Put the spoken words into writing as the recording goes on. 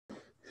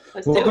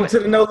Let's do Welcome it. to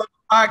the No Love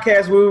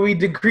Podcast, where we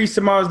decrease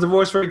tomorrow's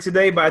divorce rate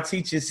today by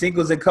teaching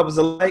singles and couples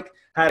alike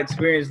how to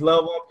experience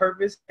love on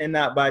purpose and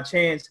not by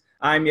chance.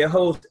 I'm your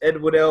host,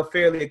 Edward L.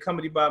 Fairley,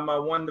 accompanied by my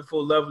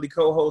wonderful, lovely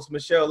co-host,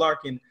 Michelle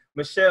Larkin.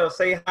 Michelle,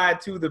 say hi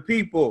to the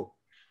people.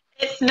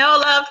 It's No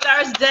Love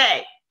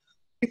Thursday.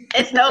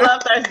 It's No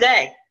Love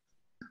Thursday.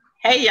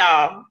 Hey,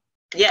 y'all.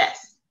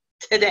 Yes,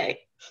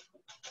 today.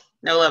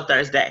 No Love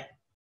Thursday.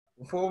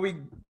 Before we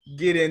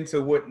get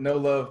into what No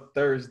Love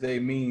Thursday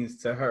means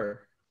to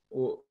her,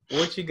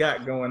 what you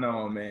got going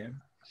on, man?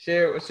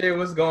 Share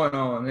what's going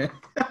on, man.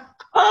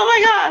 Oh,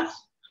 my gosh.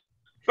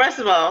 First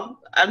of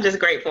all, I'm just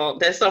grateful.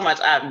 There's so much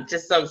I'm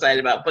just so excited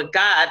about. But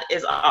God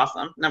is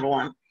awesome, number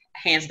one,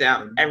 hands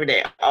down, every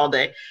day, all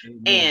day.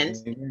 And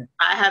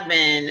I have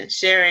been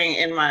sharing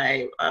in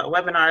my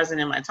webinars and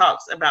in my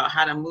talks about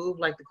how to move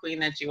like the queen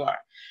that you are.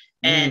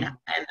 And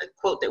the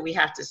quote that we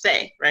have to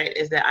say, right,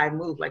 is that I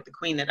move like the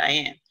queen that I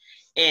am.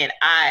 And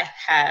I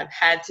have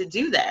had to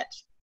do that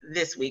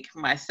this week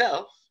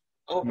myself,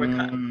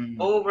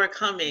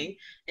 overcoming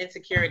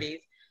insecurities,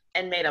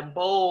 and made a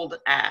bold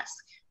ask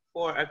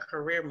for a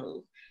career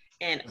move.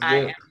 And I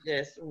am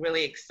just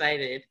really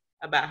excited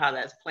about how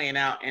that's playing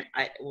out. And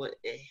I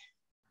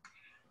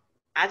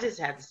just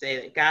have to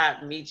say that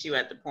God meets you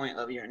at the point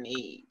of your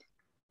need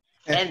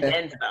and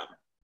then some.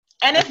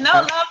 And it's No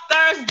Love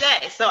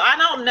Thursday, so I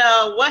don't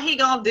know what he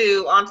gonna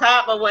do on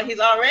top of what he's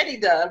already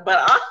done,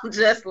 but I'm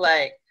just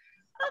like,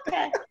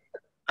 okay.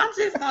 I'm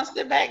just gonna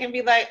sit back and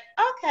be like,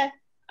 okay,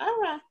 all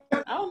right.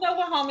 I don't know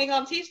what homie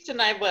gonna teach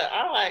tonight, but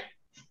all right.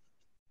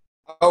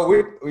 Oh,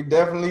 we're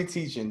definitely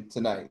teaching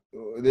tonight.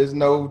 There's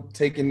no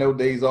taking no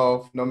days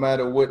off, no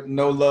matter what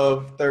No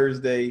Love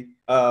Thursday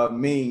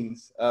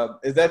means.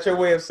 Is that your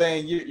way of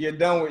saying you're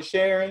done with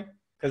sharing?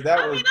 Because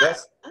I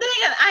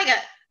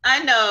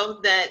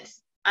know that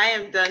I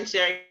am done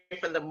sharing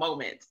for the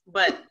moment,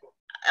 but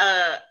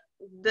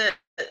the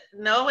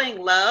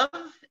knowing love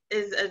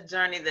is a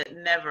journey that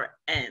never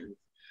ends.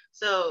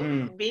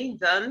 So being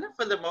done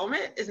for the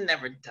moment is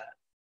never done.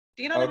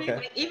 Do you know what I mean?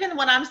 Like, even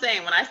when I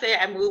say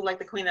I move like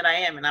the queen that I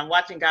am, and I'm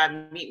watching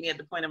God meet me at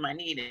the point of my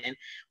need and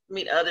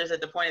meet others at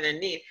the point of their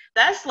need,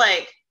 that's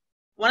like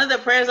one of the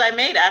prayers I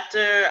made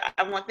after,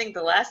 I think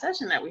the last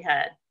session that we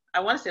had. I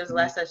want to say it was the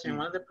last session.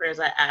 One of the prayers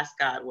I asked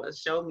God was,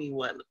 show me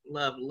what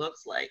love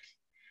looks like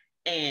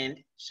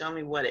and show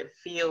me what it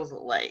feels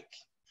like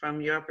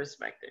from your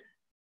perspective.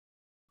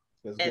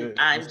 That's and good.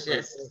 I'm That's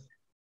just,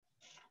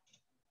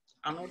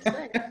 I don't know what to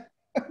say.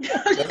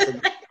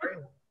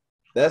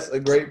 That's a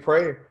great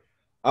prayer.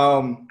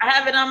 I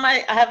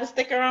have a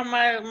sticker on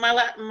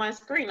my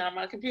screen on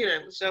my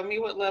computer. Show me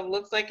what love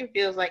looks like and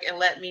feels like, and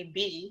let me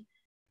be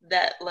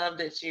that love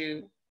that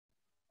you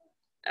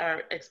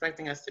are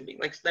expecting us to be.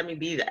 Like, let me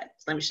be that.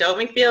 Let me show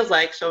me feels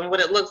like, show me what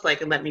it looks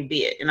like, and let me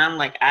be it. And I'm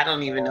like, I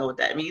don't even know what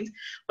that means,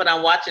 but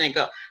I'm watching it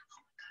go.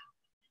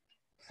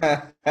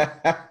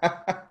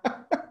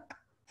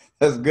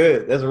 That's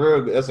good. That's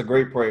real good. That's a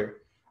great prayer.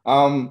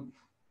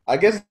 I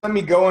guess let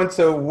me go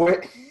into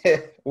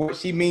what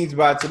she means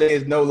by today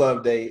is No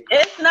Love Day.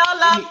 It's No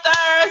Love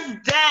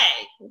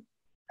Thursday.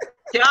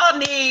 Y'all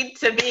need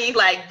to be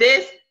like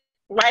this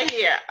right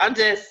here. I'm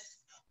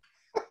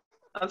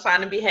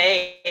trying to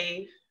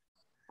behave.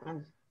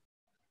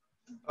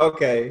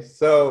 Okay,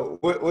 so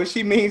what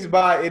she means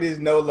by it is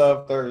No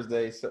Love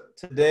Thursday. So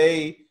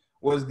today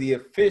was the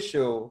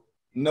official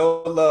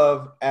No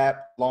Love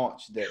app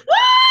launch day. So,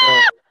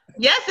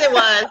 yes, it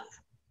was.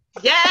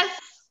 Yes,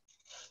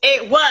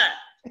 it was.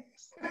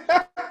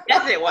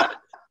 Yes, it was.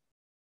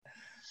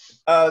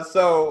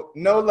 So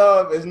No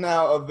Love is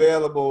now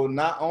available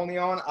not only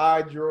on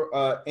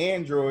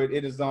Android,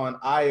 it is on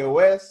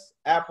iOS,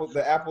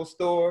 the Apple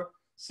Store.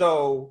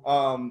 So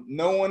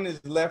no one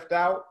is left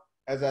out.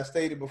 As I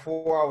stated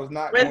before, I was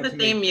not. Where's the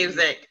theme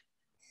music?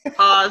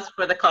 Pause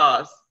for the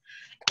cause.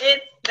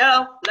 It's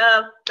No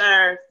Love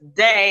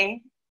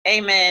Thursday.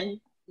 Amen.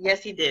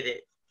 Yes, he did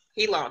it.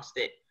 He launched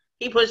it.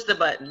 He pushed the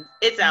button.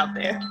 It's out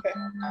there.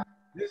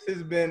 This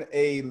has been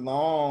a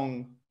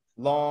long,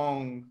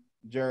 long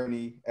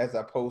journey, as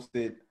I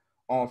posted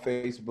on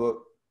Facebook.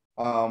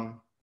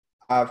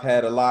 I've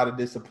had a lot of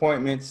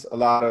disappointments, a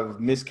lot of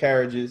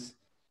miscarriages.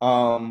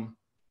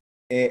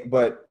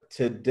 But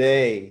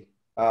today,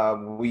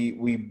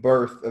 we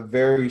birthed a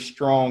very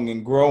strong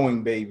and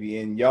growing baby,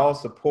 and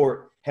y'all's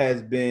support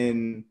has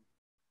been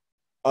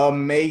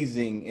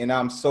amazing, and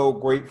I'm so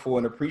grateful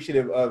and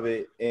appreciative of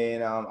it.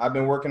 And I've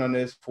been working on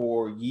this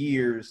for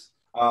years.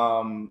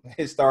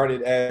 It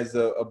started as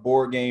a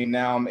board game.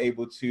 Now I'm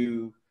able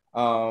to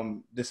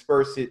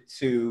disperse it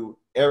to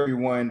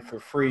everyone for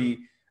free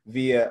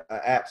via an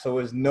app. So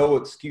there's no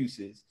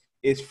excuses.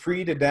 It's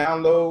free to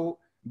download,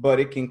 but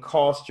it can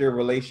cost your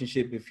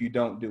relationship if you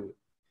don't do it.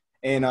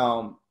 And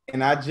I'm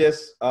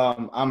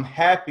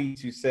happy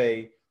to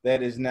say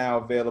that is now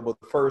available.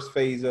 The first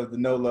phase of the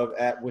No Love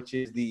app, which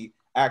is the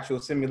actual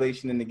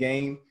simulation in the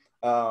game,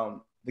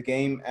 the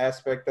game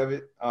aspect of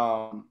it,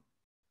 or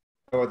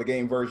the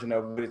game version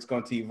of it, it's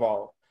going to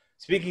evolve.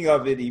 Speaking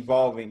of it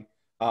evolving,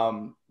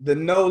 the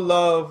No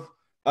Love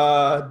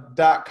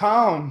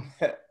 .com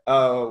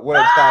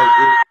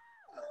website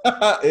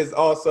is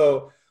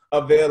also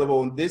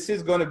available. This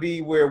is going to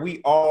be where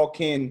we all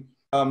can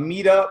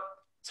meet up,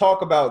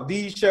 talk about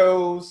these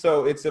shows.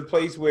 So it's a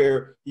place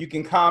where you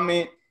can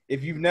comment.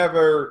 If you've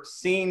never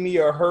seen me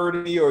or heard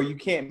me, or you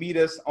can't meet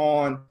us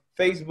on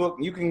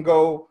Facebook, you can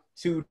go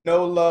to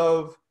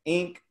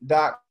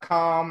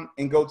noloveinc.com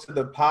and go to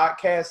the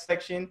podcast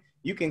section.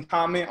 You can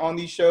comment on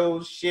these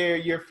shows, share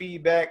your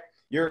feedback,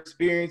 your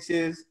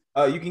experiences.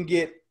 You can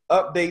get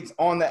updates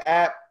on the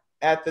app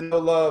at the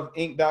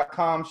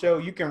noloveinc.com show.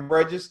 You can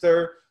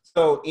register.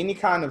 So any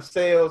kind of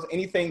sales,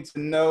 anything to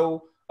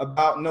know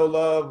about No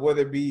Love,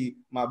 whether it be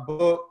my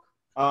book,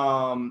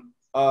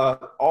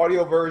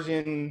 audio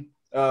version,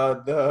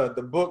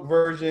 the book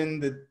version,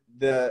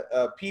 the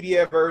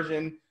PDF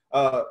version,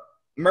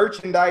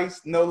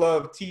 merchandise, No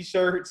Love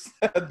t-shirts,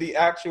 the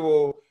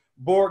actual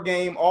board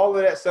game, all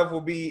of that stuff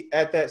will be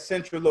at that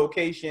central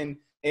location.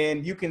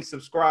 And you can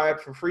subscribe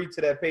for free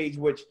to that page,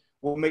 which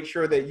will make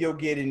sure that you'll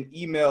get an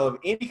email of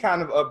any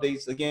kind of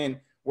updates,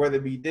 again, whether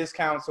it be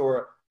discounts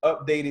or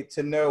updated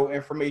to know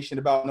information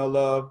about No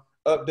Love,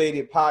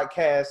 updated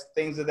podcasts,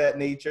 things of that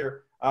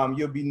nature.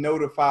 You'll be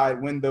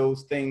notified when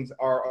those things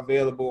are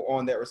available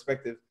on that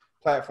respective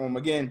platform.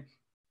 Again,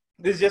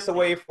 this is just a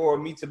way for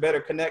me to better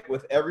connect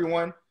with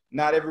everyone.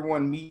 Not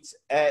everyone meets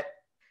at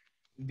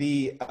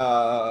the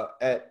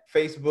at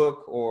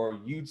Facebook or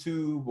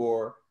YouTube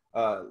or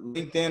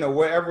LinkedIn or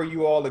wherever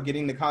you all are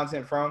getting the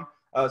content from.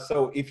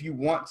 So if you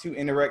want to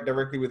interact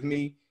directly with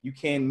me, you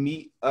can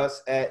meet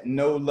us at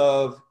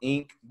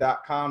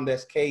noloveinc.com.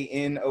 That's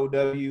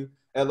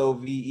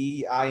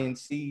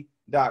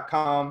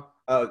KNOWLOVEINC.com.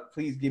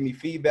 Please give me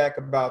feedback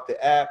about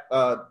the app.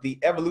 The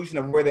evolution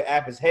of where the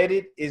app is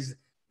headed is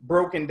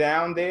broken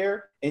down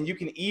there, and you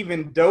can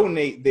even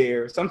donate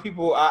there. Some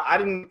people,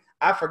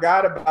 I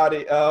forgot about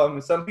it.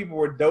 Some people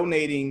were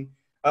donating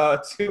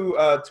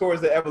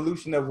towards the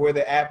evolution of where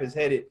the app is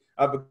headed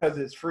because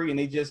it's free and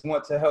they just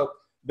want to help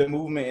the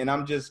movement. And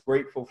I'm just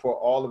grateful for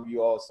all of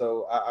you all.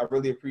 So I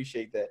really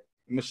appreciate that.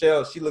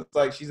 Michelle, she looks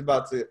like she's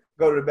about to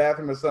go to the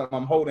bathroom or something.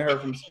 I'm holding her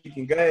from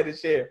speaking. Go ahead and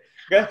share.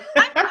 Go ahead.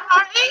 I'm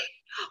sorry.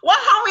 What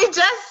homie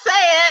just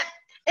said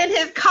in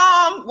his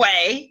calm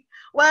way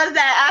was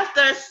that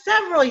after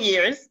several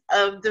years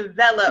of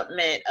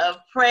development, of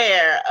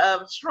prayer,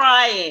 of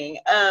trying,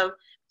 of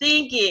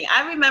thinking,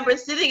 I remember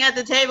sitting at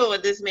the table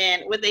with this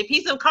man with a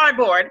piece of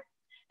cardboard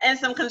and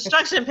some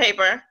construction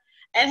paper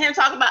and him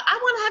talking about, I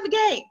want to have a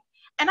game.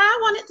 And I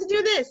wanted to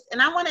do this, and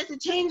I wanted to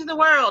change the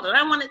world, and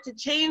I wanted to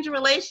change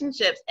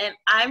relationships. And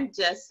I'm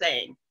just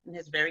saying, in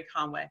his very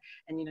calm way,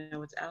 and you know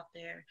what's out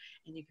there,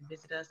 and you can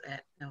visit us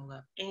at No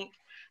Love Inc.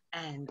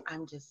 And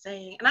I'm just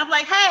saying, and I'm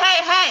like,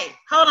 hey,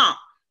 hold on.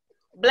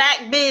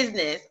 Black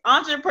business,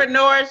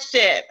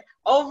 entrepreneurship,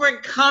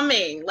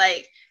 overcoming.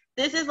 Like,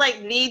 this is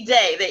like the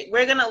day that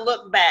we're going to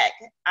look back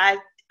a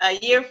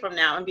year from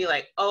now and be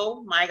like,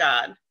 oh my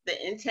God, the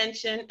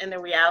intention and the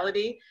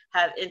reality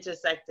have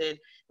intersected.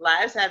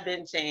 Lives have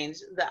been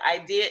changed. The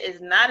idea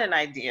is not an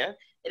idea.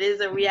 It is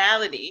a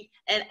reality.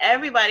 And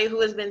everybody who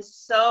has been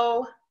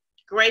so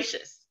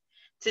gracious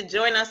to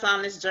join us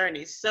on this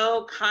journey,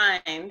 so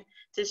kind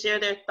to share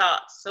their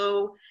thoughts,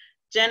 so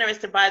generous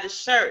to buy the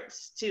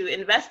shirts, to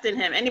invest in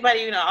him,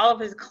 anybody, you know, all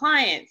of his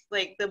clients,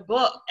 like the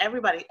book,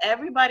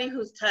 everybody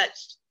who's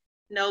touched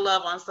No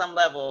Love on some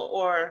level,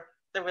 or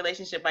the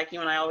relationship, like you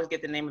and I always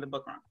get the name of the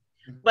book wrong.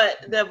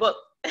 But the book,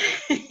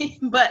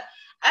 but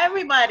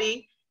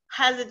everybody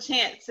has a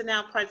chance to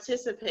now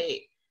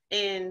participate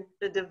in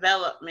the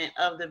development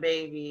of the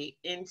baby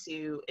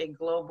into a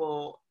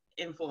global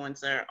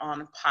influencer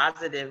on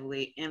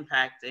positively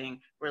impacting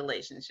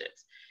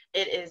relationships.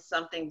 It is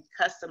something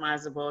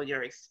customizable.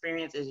 Your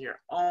experience is your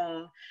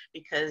own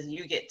because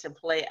you get to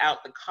play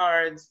out the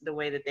cards the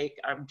way that they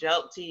are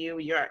dealt to you.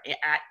 Your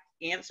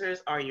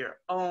answers are your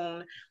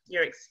own.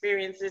 Your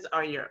experiences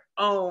are your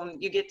own.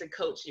 You get to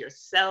coach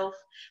yourself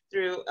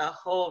through a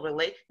whole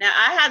relate. Now,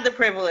 I had the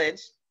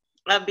privilege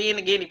of being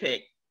a guinea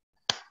pig.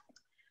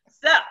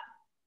 So,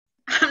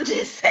 I'm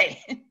just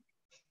saying,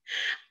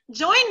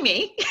 join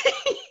me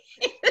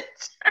in the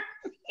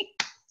journey.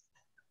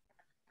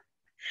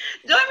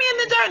 Join me in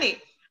the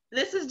journey.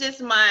 This is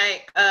just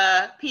my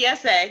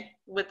PSA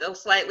with a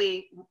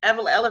slightly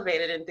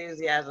elevated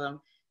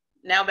enthusiasm.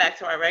 Now back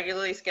to our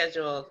regularly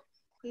scheduled.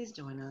 Please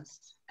join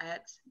us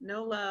at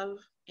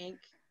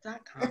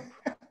noloveinc.com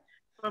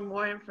for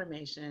more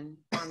information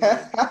on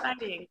the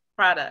exciting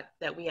product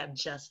that we have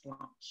just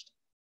launched.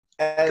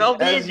 Go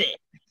visit.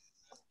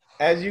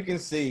 As you can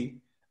see,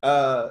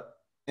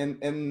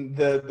 in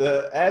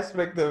the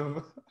aspect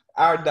of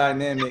our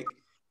dynamic,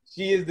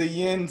 she is the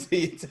yin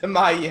to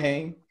my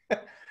yang.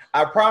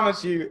 I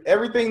promise you,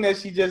 everything that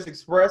she just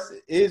expressed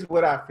is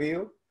what I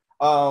feel.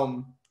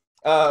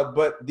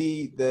 But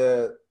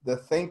the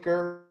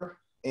thinker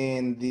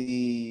and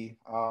the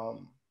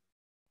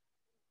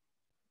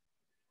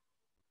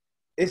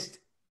it's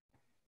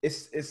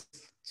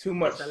too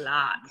much. It's a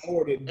lot.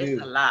 More to do.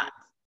 It's a lot.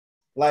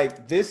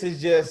 Like, this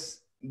is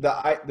just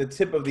the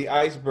tip of the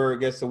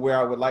iceberg as to where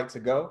I would like to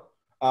go.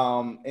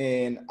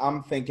 And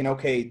I'm thinking,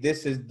 okay,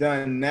 this is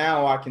done.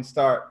 Now I can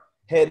start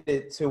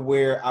headed to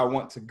where I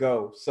want to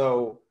go.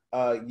 So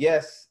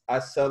yes, I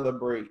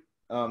celebrate.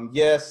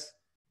 Yes,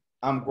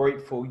 I'm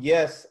grateful.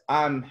 Yes,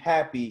 I'm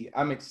happy.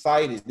 I'm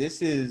excited.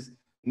 This is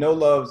No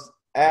Love's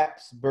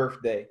app's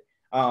birthday.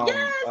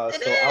 Yes,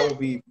 it So I will is.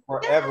 be Yes,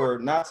 forever,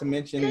 not to it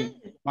mention is.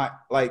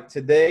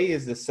 today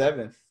is the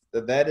 7th.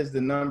 That is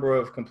the number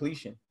of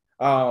completion.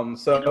 Beautiful.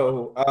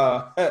 So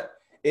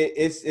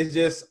it's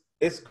just,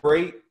 it's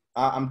great.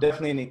 I'm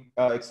definitely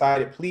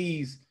excited.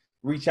 Please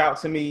reach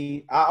out to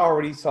me. I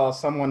already saw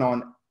someone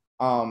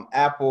on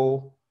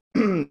Apple.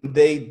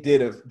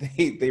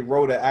 They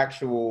wrote an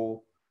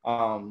actual,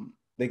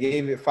 they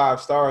gave it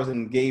 5 stars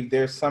and gave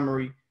their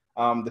summary.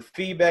 The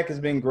feedback has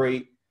been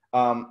great.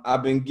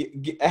 I've been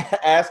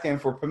asking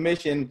for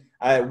permission.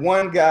 I had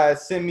one guy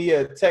send me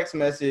a text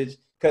message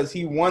because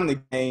he won the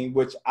game,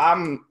 which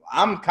I'm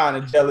kind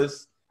of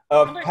jealous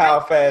of how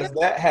fast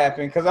that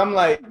happened. Because I'm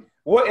like,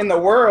 what in the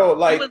world?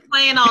 He Like, was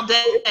playing all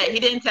day. He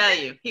didn't tell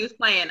you. He was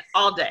playing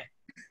all day.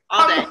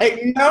 All I'm day.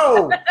 like,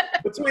 no.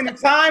 Between the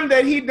time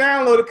that he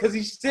downloaded, because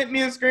he sent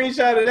me a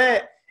screenshot of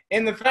that,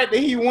 and the fact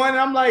that he won,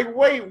 I'm like,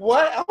 wait,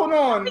 what? Hold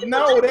on.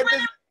 No, that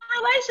does.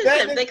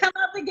 Relationship. They come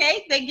out the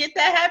gate, they get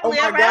that Oh happily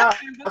my ever God.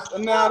 after.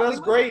 No, that's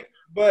great.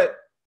 But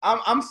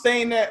I'm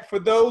saying that for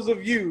those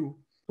of you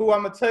who,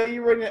 I'm gonna tell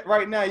you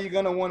right now, you're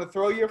gonna want to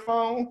throw your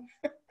phone.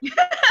 You're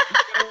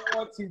gonna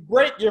want to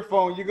break your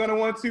phone. You're gonna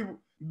want to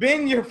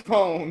bend your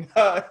phone.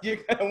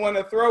 You're gonna want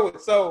to throw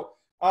it. So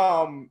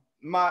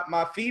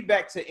my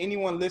feedback to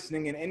anyone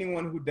listening and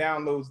anyone who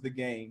downloads the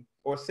game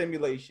or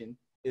simulation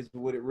is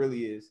what it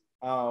really is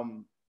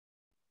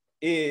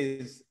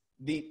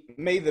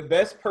may the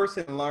best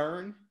person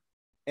learn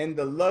and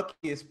the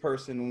luckiest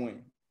person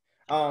win.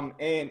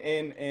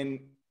 And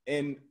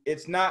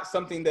it's not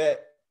something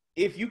that,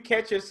 if you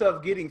catch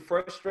yourself getting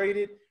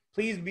frustrated,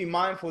 please be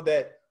mindful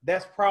that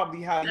that's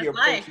probably how you're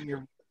approaching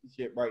your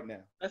relationship right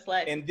now. That's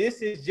life. And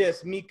this is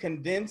just me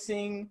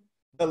condensing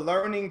the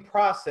learning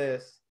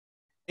process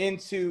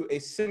into a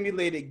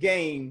simulated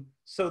game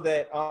so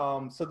that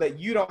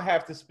you don't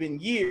have to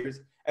spend years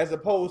as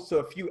opposed to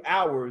a few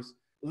hours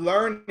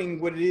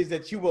learning what it is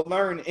that you will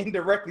learn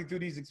indirectly through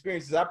these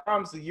experiences. I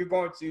promise you, you're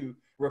going to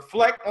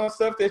reflect on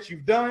stuff that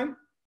you've done,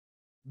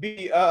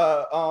 be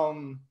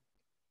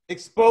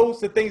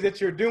exposed to things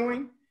that you're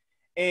doing,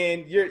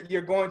 and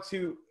you're going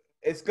to,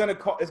 it's gonna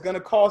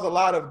cause a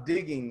lot of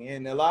digging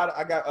and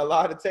I got a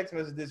lot of text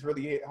messages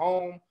really hit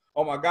home.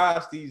 Oh my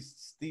gosh,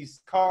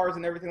 these cars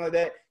and everything like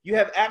that. You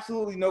have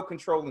absolutely no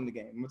control in the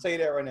game. I'm gonna tell you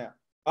that right now.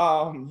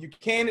 You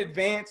can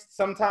advance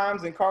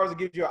sometimes in cars. It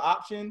gives you an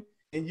option,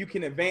 and you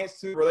can advance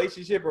to a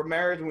relationship or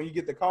marriage when you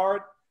get the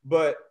card,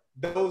 but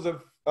those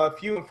are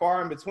few and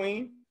far in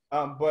between.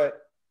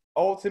 But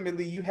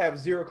ultimately, you have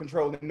zero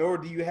control, nor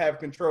do you have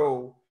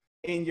control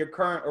in your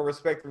current or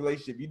respective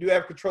relationship. You do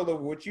have control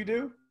over what you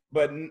do,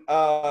 but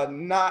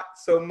not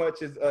so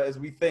much as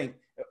we think.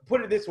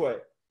 Put it this way.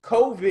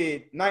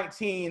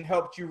 COVID-19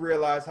 helped you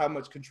realize how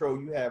much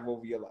control you have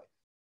over your life.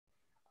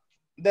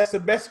 That's the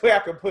best way I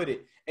could put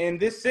it. And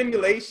this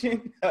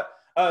simulation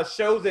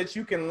shows that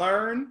you can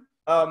learn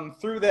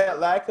through that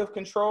lack of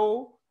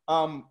control,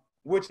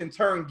 which in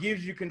turn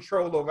gives you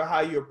control over how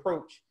you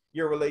approach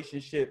your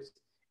relationships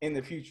in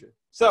the future.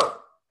 So,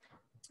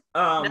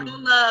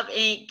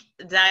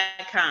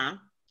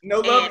 NoLoveInc.com.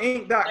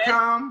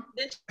 NoLoveInc.com.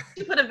 Did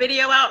you put a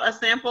video out, a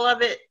sample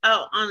of it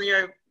out on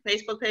your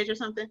Facebook page or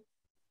something?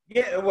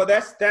 Yeah, well,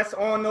 that's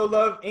on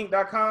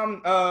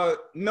NoLoveInc.com.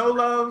 No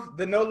Love,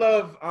 the No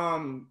Love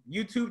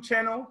YouTube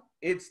channel,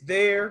 it's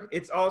there.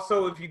 It's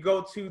also, if you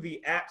go to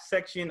the app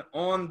section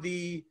on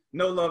the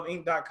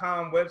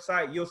NoLoveInc.com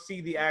website, you'll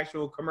see the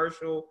actual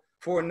commercial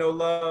for No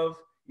Love.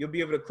 You'll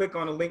be able to click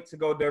on a link to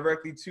go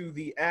directly to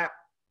the app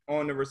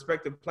on the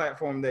respective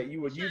platform that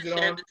you would use it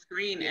on, the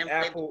screen and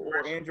Apple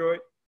or Android.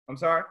 I'm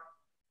sorry?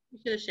 You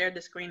should have shared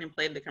the screen and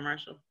played the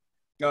commercial.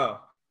 Oh,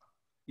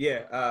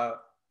 yeah.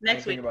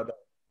 Next week. About that.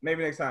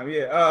 Maybe next time.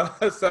 Yeah.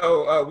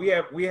 So we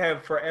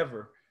have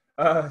forever.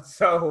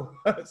 So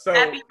happy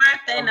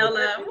birthday, No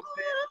Love.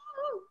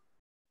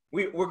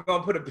 We're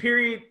gonna put a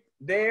period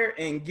there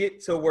and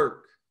get to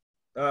work.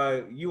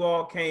 You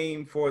all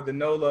came for the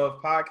No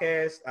Love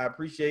podcast. I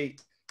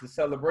appreciate the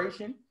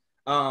celebration.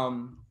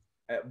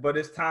 But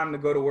it's time to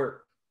go to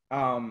work.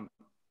 And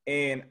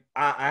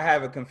I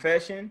have a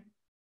confession.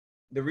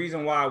 The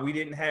reason why we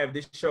didn't have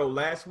this show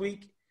last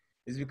week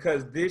is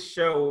because this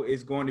show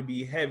is going to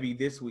be heavy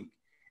this week.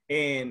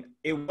 And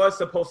it was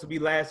supposed to be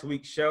last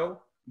week's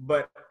show,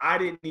 but I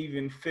didn't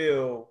even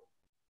feel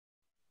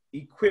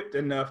equipped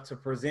enough to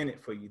present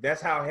it for you.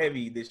 That's how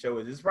heavy this show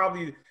is. It's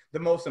probably the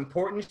most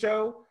important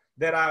show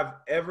that I've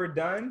ever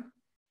done.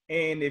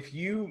 And if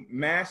you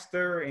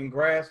master and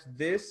grasp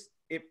this,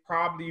 it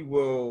probably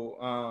will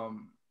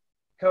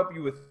help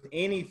you with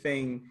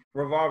anything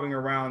revolving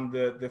around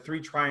the 3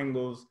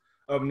 triangles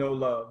of no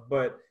love.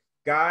 But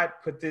God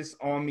put this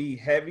on me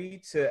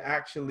heavy to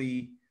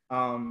actually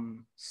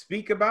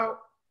speak about.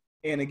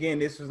 and again,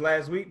 this was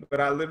last week,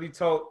 but I literally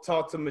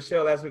talked to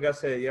Michelle last week. I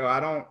said, yo,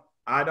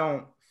 I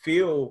don't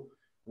feel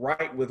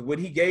right with what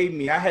he gave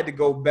me. I had to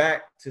go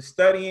back to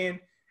studying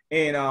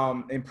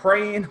and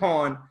praying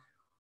on,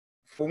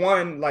 for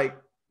one, like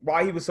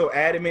why he was so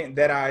adamant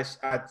that I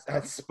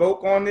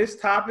spoke on this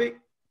topic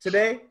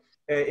today.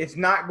 It's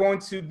not going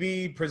to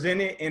be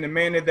presented in a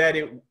manner that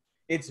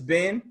it's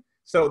been.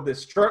 So the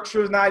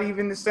structure is not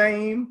even the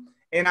same.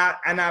 And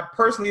I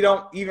personally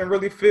don't even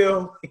really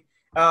feel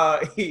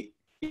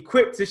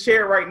equipped to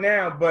share right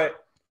now,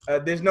 but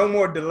there's no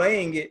more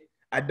delaying it.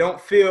 I don't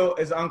feel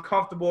as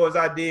uncomfortable as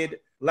I did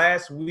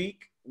last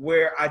week,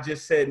 where I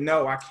just said,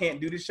 no, I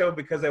can't do the show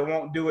because I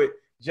won't do it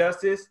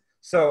justice.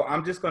 So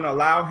I'm just going to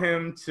allow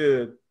him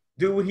to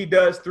do what he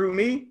does through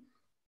me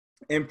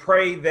and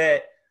pray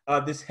that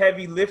this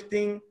heavy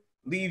lifting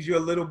leaves you a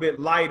little bit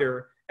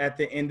lighter at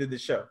the end of the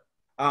show.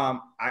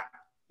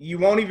 You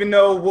won't even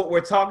know what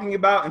we're talking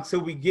about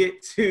until we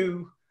get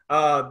to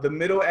the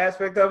middle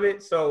aspect of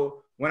it.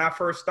 So when I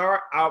first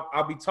start,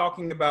 I'll be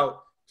talking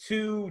about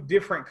two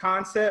different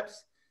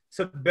concepts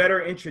to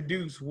better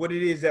introduce what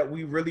it is that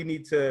we really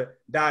need to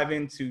dive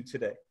into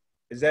today.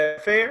 Is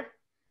that fair?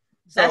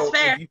 That's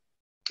fair.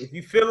 If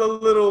you feel a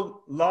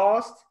little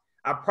lost,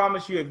 I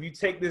promise you, if you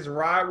take this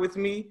ride with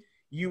me,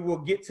 you will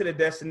get to the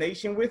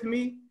destination with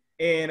me.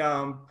 And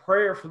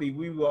prayerfully,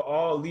 we will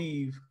all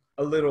leave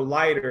a little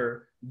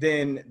lighter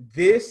than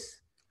this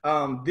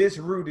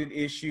rooted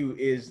issue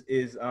is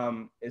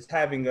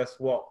having us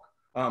walk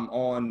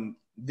on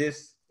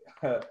this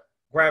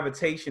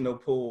gravitational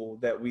pull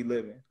that we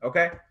live in.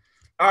 Okay.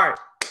 All right.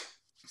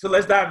 So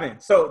let's dive in.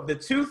 So the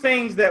two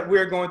things that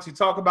we're going to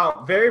talk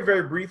about very,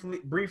 very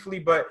briefly,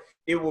 but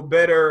it will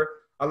better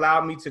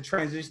allow me to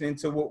transition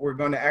into what we're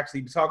going to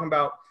actually be talking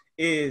about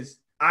is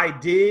I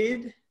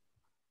did, and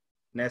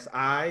that's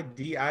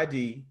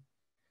I-D-I-D,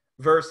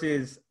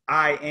 versus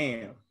I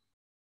am.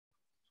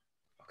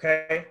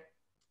 Okay.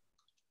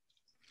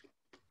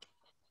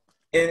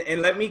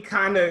 And let me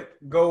kind of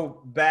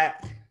go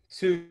back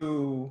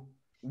to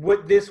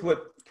what this would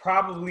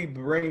probably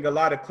bring a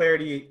lot of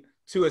clarity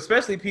to,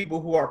 especially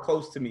people who are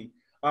close to me,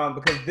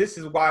 because this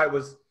is why it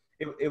was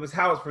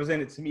how it's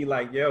presented to me.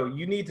 Like, yo,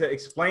 you need to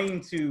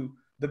explain to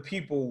the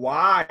people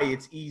why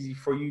it's easy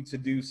for you to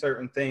do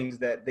certain things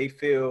that they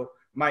feel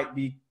might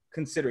be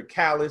considered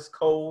callous,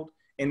 cold,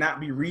 and not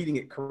be reading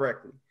it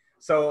correctly.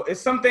 So it's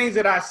some things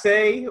that I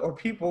say or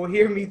people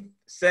hear me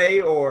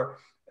say, or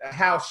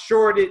how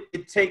short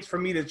it takes for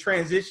me to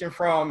transition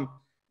from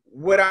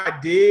what I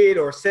did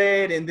or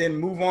said and then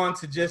move on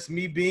to just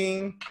me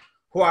being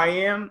who I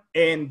am.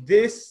 And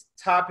this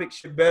topic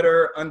should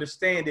better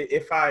understand it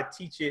if I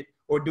teach it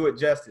or do it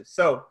justice.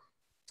 So,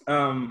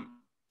 and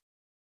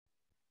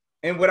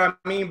what I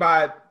mean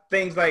by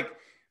things like,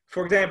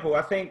 for example,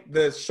 I think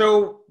the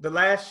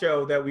last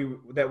show that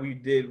we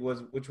did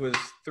was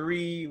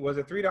 3, was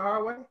it 3 the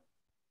Hard Way?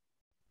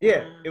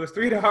 Yeah, it was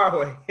 3 the Hard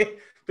Way.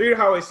 3 the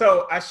Hard Way.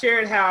 So I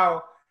shared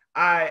how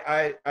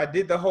I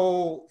did the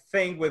whole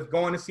thing with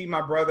going to see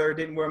my brother,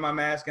 didn't wear my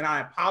mask, and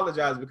I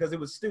apologized because it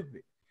was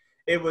stupid.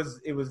 It was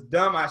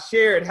dumb. I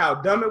shared how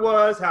dumb it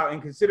was, how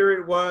inconsiderate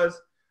it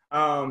was,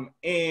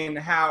 and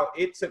how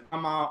it took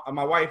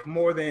my wife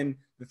more than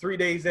the 3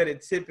 days that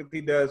it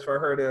typically does for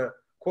her to,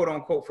 quote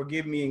unquote,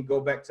 forgive me and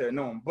go back to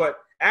norm. But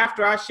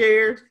after I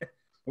shared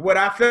what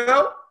I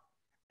felt,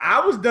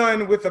 I was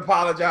done with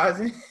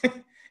apologizing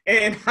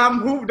and I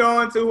moved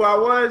on to who I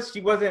was.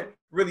 She wasn't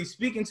really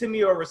speaking to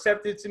me or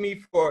receptive to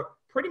me for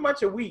pretty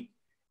much a week.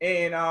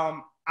 And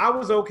I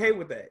was okay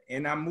with that.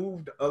 And I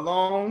moved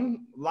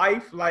along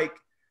life like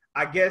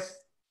I guess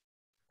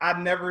I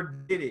never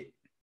did it,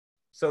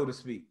 so to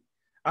speak.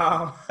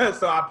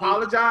 So I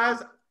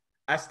apologize.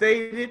 I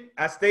stated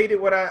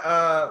what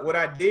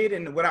I did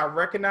and what I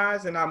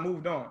recognized, and I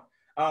moved on.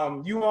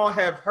 You all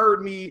have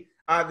heard me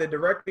either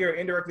directly or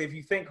indirectly, if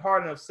you think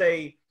hard enough,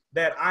 say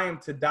that I am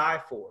to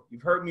die for.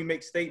 You've heard me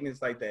make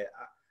statements like that.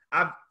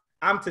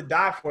 I'm to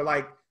die for,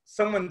 like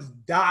someone's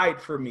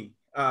died for me.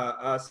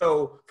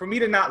 So for me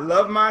to not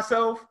love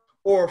myself,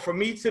 or for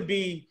me to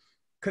be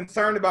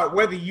concerned about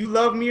whether you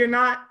love me or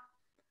not,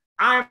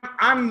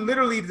 I'm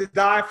literally to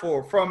die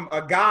for, from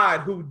a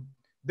God who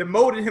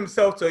demoted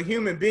himself to a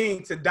human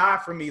being to die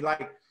for me.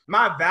 Like,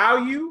 my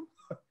value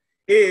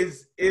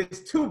is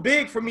too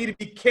big for me to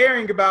be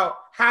caring about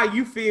how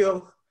you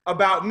feel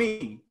about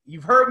me.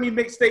 You've heard me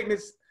make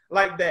statements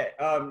like that.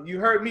 You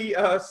heard me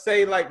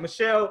say, like,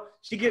 Michelle,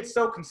 she gets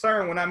so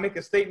concerned when I make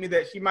a statement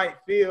that she might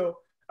feel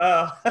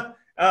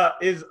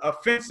is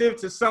offensive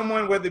to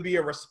someone, whether it be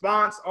a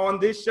response on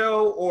this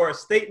show or a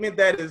statement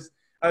that is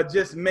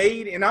just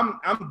made. And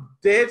I'm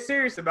dead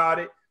serious about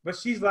it. But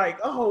she's like,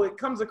 oh, it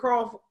comes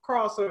across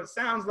so it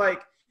sounds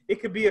like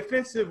it could be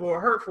offensive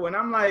or hurtful. And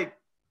I'm like,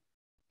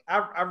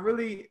 I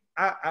really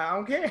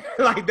don't care.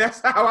 Like,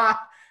 that's how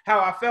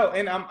I felt.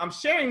 And I'm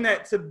sharing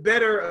that to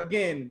better,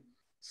 again,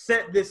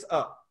 set this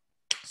up.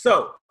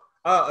 So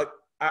I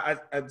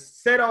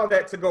said all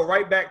that to go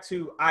right back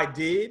to I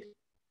did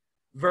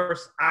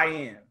versus I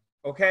am.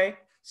 Okay.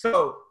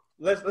 So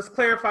let's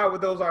clarify what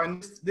those are.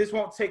 And this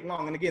won't take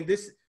long. And again,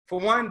 this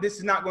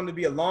is not going to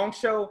be a long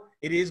show.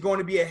 It is going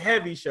to be a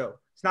heavy show.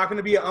 It's not going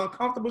to be an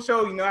uncomfortable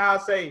show. You know how I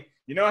say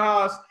we're going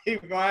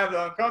to have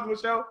the uncomfortable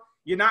show?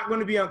 You're not going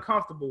to be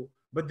uncomfortable,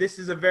 but this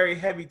is a very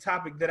heavy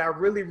topic that I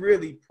really,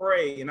 really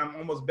pray, and I'm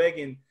almost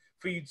begging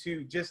for you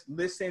to just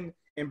listen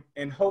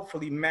and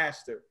hopefully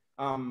master.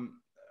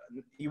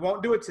 You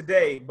won't do it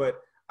today,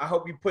 but I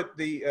hope you put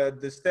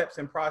the steps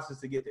and process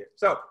to get there.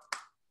 So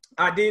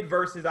I did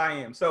versus I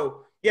am.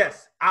 So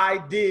yes, I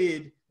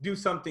did do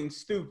something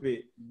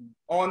stupid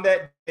on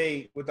that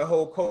day with the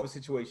whole COVID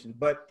situation,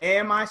 but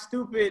am I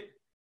stupid?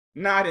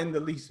 Not in the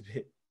least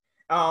bit.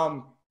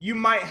 You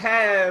might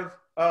have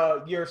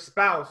your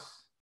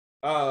spouse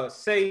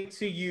say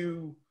to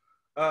you,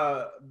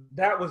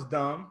 that was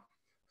dumb.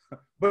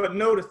 But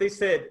notice they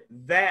said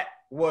that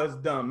was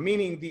dumb,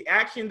 meaning the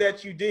action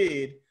that you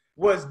did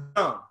was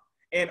dumb.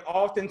 And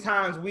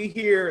oftentimes we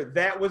hear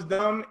that was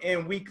dumb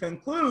and we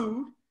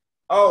conclude,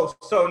 oh,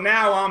 so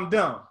now I'm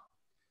dumb.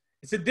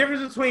 It's a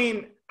difference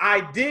between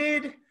I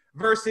did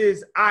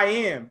versus I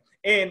am.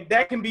 And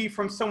that can be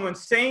from someone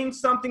saying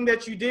something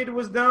that you did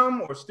was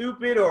dumb or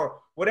stupid or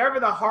whatever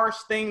the harsh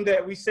thing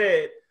that we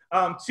said,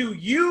 to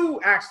you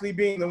actually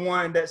being the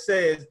one that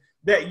says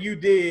that you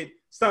did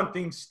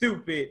something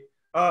stupid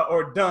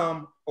or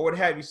dumb or what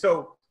have you.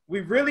 So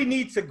we really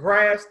need to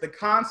grasp the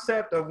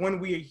concept of when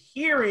we are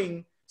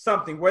hearing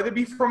something, whether it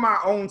be from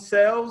our own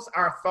selves,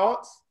 our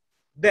thoughts,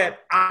 that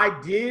I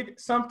did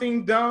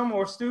something dumb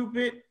or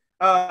stupid,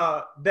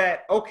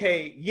 that,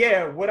 okay,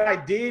 yeah, what I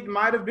did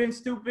might have been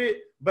stupid,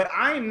 but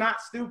I am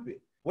not stupid.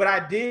 What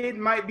I did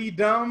might be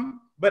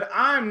dumb, but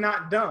I'm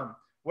not dumb.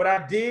 What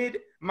I did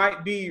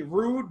might be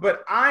rude,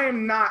 but I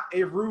am not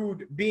a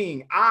rude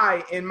being.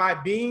 I, in my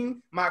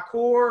being, my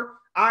core,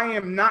 I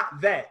am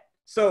not that.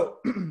 So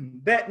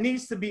that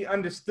needs to be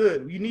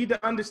understood. You need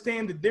to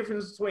understand the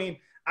difference between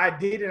I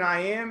did and I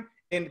am,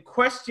 and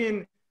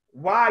question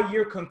why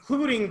you're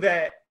concluding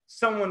that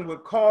someone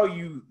would call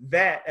you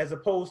that, as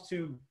opposed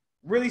to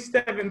really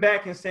stepping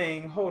back and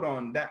saying, hold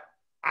on, that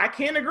I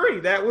can't agree.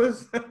 That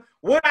was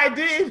what I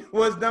did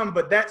was dumb,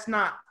 but that's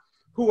not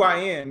who I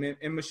am.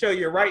 And Michelle,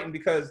 you're right. And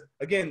because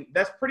again,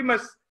 that's pretty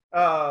much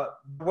the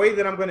way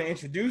that I'm going to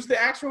introduce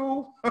the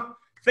actual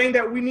thing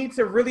that we need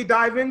to really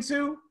dive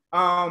into.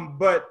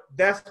 But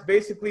that's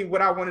basically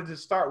what I wanted to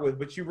start with.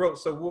 But you wrote,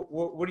 so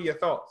what are your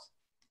thoughts?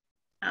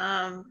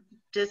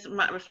 Just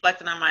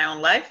reflecting on my own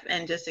life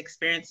and just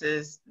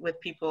experiences with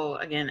people,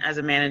 again, as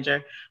a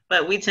manager.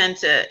 But we tend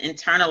to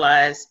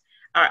internalize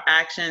our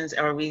actions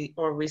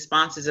or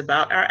responses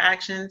about our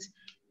actions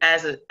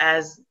as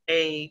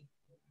a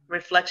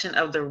reflection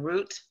of the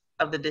root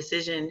of the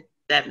decision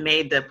that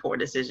made the poor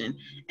decision.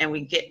 And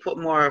we put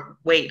more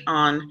weight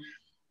on,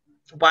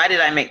 why did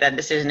I make that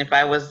decision? If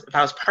I was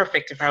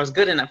perfect, if I was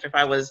good enough, if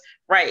I was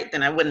right,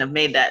 then I wouldn't have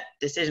made that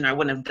decision, or I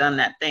wouldn't have done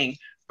that thing,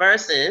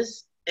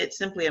 versus it's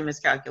simply a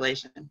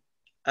miscalculation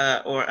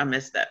or a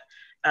misstep.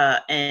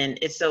 And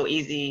it's so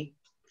easy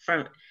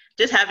from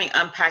just having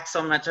unpacked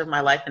so much of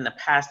my life in the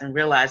past and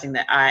realizing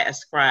that I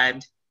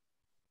ascribed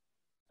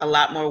a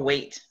lot more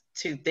weight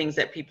to things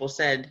that people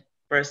said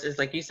versus,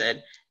 like you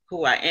said,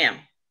 who I am.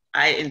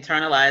 I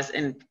internalized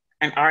and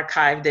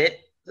archived it,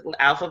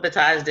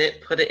 alphabetized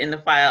it, put it in the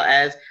file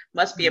as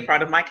must be a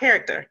part of my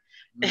character.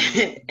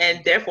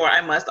 And therefore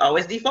I must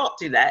always default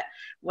to that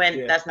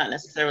when that's not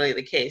necessarily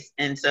the case.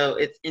 And so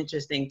it's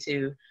interesting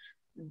to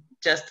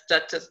just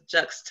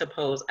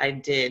juxtapose I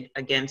did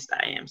against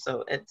I am.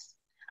 So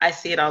I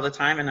see it all the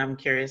time, and I'm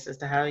curious as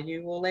to how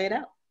you will lay it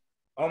out.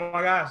 Oh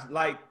my gosh,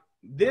 like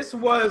this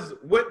was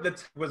what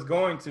was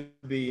going to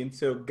be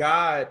until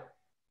God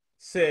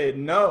said,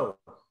 no,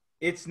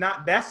 it's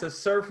not. That's a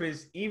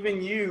surface.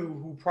 Even you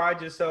who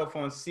pride yourself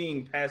on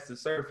seeing past the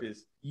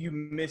surface, you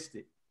missed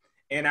it.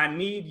 And I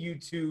need you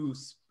to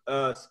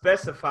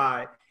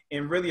specify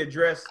and really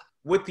address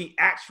what the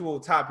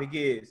actual topic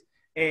is.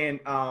 And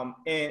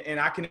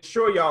I can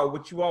assure y'all,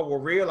 what you all will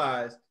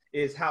realize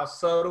is how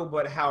subtle,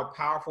 but how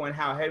powerful and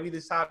how heavy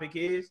this topic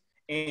is.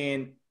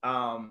 And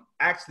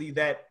actually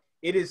that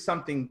it is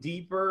something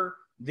deeper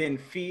than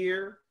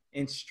fear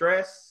and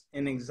stress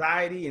and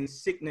anxiety and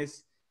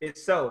sickness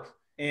itself.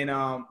 And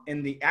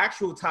the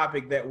actual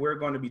topic that we're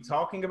going to be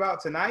talking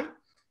about tonight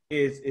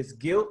is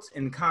guilt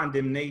and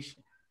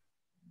condemnation.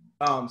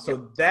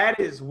 So that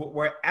is what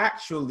we're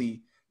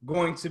actually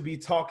going to be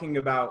talking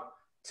about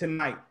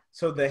tonight.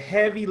 So the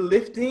heavy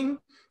lifting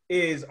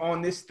is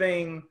on this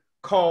thing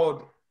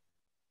called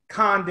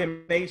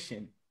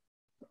condemnation,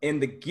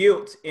 and the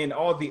guilt and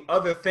all the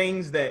other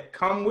things that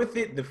come with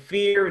it, the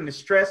fear and the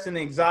stress and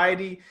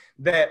anxiety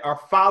that are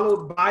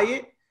followed by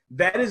it.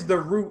 That is the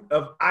root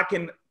of, I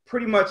can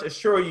pretty much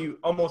assure you,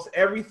 almost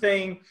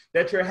everything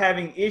that you're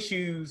having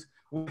issues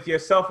with your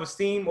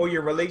self-esteem or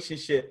your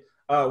relationship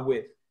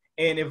with.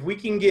 And if we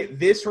can get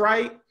this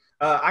right,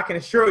 I can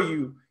assure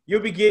you,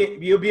 you'll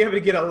be able to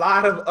get a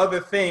lot of other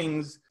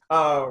things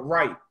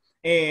right.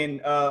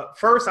 And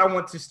first, I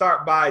want to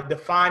start by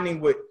defining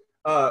what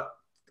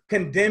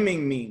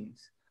condemning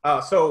means.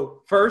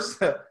 So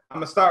first, I'm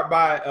gonna start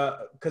by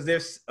because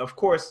there's, of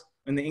course,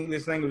 in the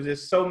English language,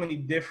 there's so many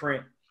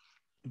different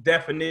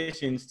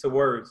definitions to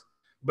words,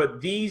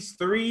 but these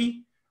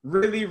three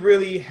really,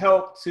 really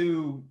help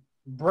to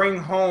bring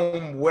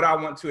home what I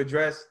want to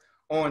address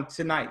on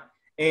tonight.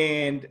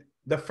 And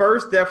the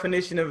first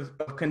definition of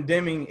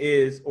condemning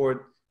is,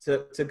 or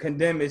to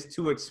condemn is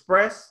to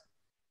express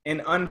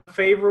an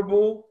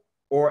unfavorable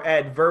or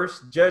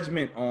adverse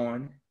judgment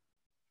on,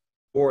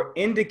 or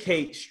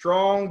indicate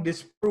strong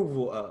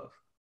disapproval of.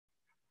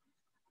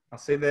 I'll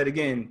say that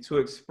again: to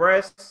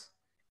express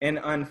an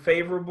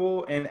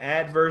unfavorable and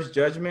adverse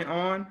judgment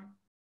on,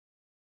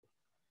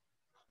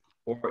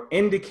 or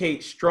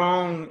indicate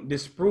strong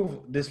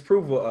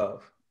disapproval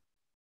of.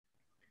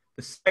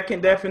 The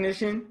second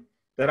definition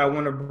that I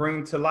want to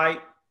bring to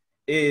light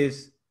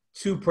is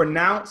to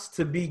pronounce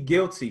to be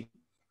guilty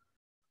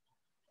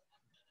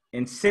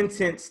and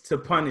sentence to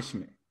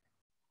punishment.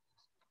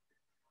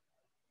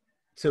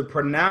 To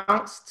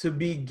pronounce to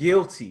be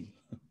guilty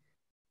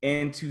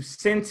and to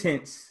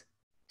sentence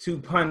to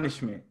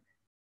punishment.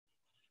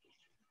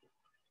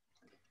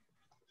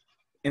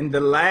 And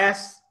the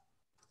last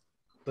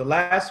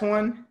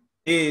one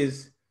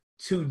is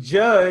to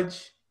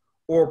judge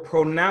or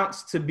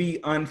pronounce to be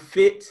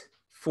unfit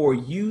for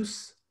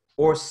use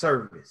or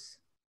service.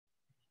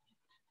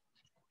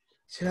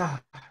 I'm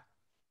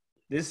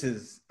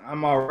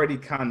already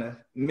kind of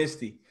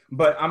misty,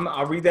 but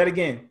I'll read that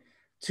again.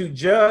 To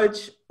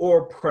judge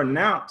or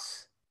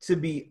pronounce to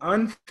be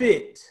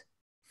unfit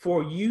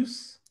for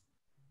use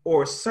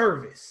or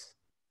service.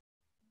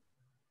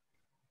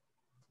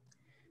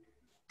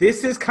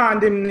 This is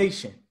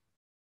condemnation.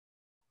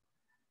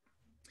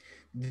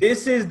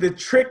 This is the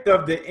trick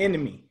of the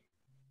enemy.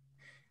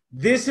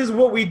 This is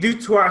what we do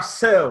to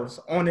ourselves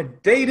on a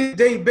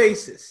day-to-day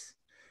basis.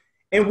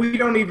 And we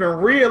don't even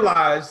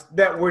realize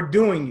that we're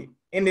doing it.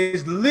 And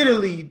it's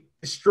literally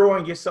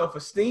destroying your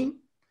self-esteem,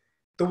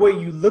 the way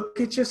you look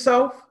at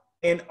yourself,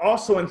 and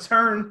also in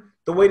turn,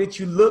 the way that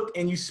you look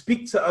and you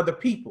speak to other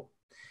people.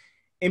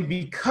 And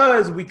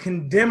because we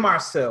condemn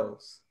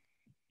ourselves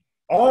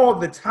all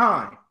the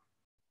time,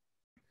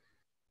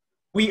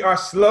 we are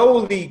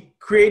slowly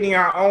creating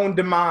our own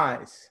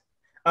demise,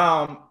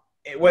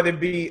 whether it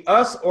be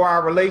us or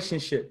our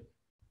relationship.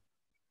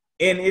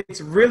 And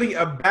it's really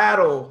a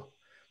battle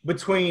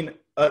between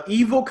an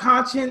evil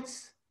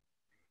conscience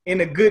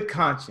and a good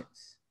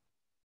conscience.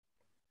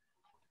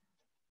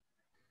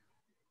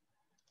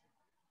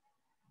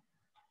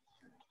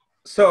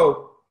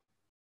 So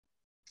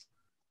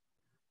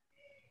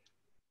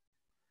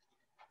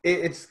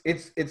it's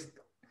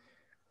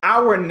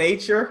our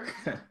nature.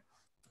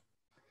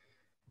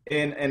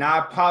 And I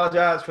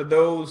apologize for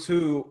those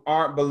who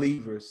aren't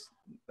believers.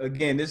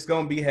 Again, this is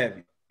going to be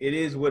heavy. It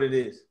is what it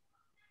is.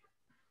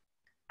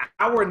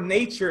 Our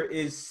nature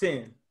is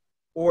sin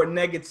or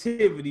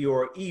negativity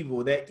or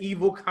evil, that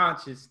evil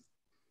conscience.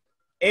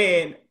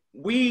 And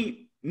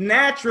we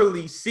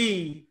naturally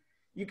see,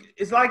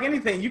 it's like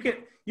anything. You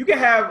can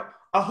have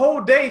a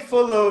whole day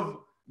full of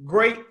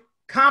great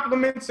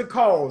compliments or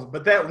calls,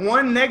 but that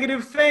one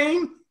negative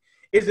thing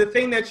is the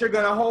thing that you're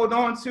going to hold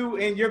on to,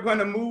 and you're going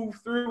to move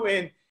through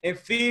and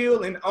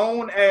feel and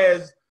own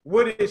as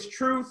what is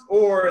truth,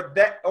 or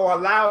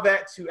allow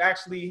that to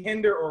actually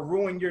hinder or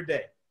ruin your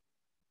day.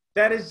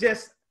 That is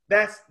just,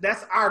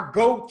 that's our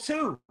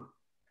go-to.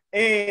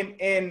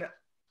 And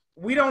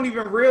we don't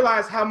even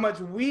realize how much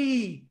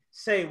we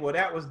say, well,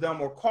 that was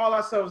dumb, or call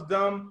ourselves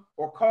dumb,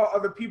 or call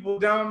other people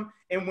dumb.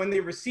 And when they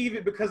receive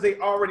it because they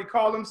already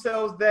call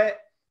themselves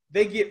that,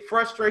 they get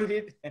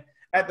frustrated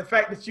at the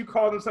fact that you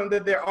call them something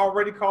that they're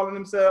already calling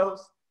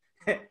themselves,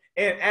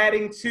 and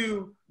adding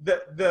to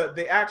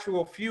the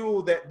actual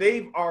fuel that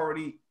they've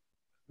already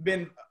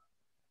been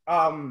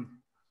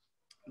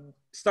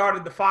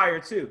started the fire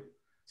too.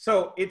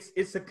 So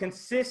it's a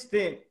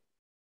consistent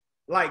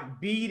like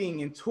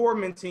beating and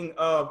tormenting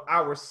of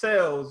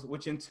ourselves,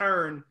 which in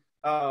turn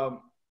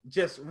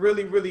just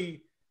really,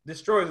 really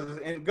destroys us.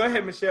 And go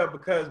ahead, Michelle,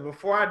 because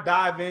before I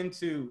dive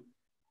into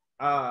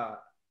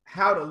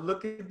how to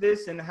look at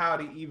this and how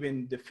to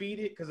even defeat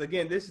it, because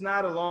again, this is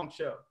not a long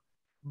show,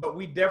 but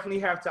we definitely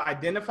have to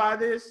identify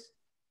this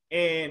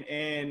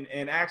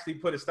and actually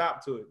put a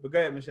stop to it. But go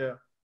ahead, Michelle.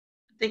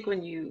 I think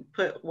when you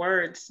put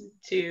words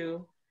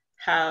to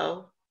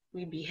how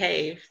we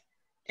behave,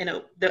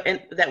 and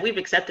that we've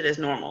accepted as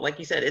normal, like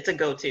you said, it's a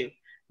go-to.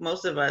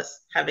 Most of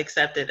us have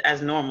accepted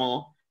as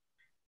normal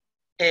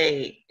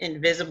a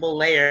invisible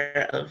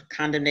layer of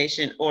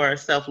condemnation or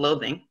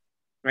self-loathing,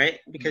 right?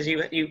 Because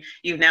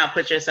you've now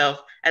put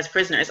yourself as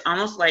prisoner. It's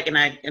almost like, and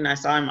I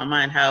saw in my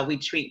mind how we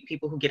treat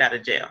people who get out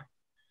of jail.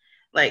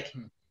 Like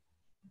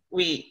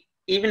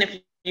even if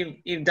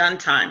you've done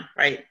time,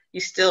 right?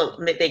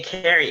 They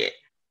carry it.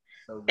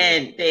 So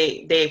and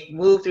they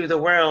move through the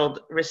world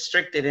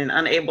restricted and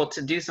unable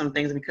to do some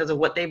things because of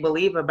what they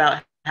believe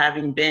about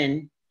having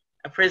been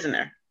a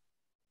prisoner,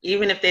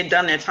 even if they've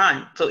done their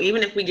time. So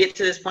even if we get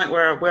to this point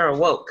where we're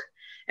awoke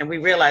and we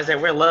realize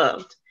that we're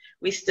loved,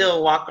 we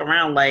still walk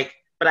around like,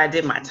 but I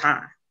did my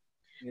time.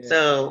 Yeah,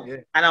 so yeah.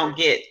 I don't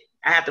get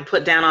I have to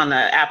put down on the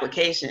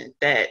application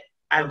that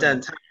I've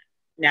done time.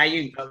 Now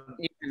you're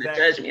gonna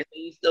judge me. So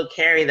you still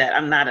carry that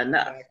I'm not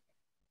enough.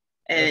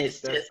 And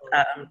it's just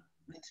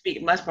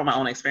speak much from my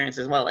own experience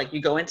as well. Like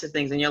you go into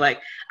things and you're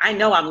like, I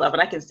know I'm loved,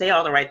 and I can say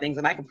all the right things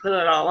and I can put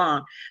it all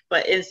on,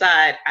 but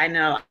inside I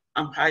know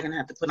I'm probably gonna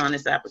have to put on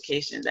this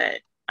application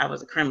that I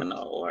was a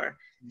criminal,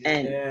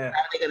 and how are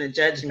they gonna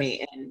judge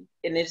me?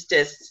 And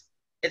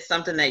it's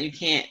something that you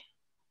can't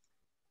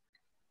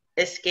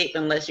escape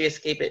unless you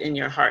escape it in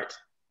your heart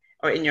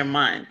or in your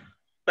mind.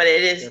 But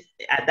it is,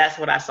 that's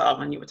what I saw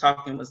when you were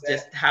talking, was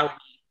just how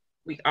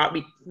we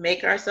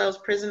make ourselves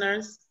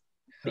prisoners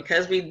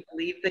because we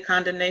believe the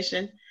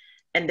condemnation,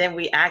 and then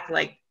we act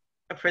like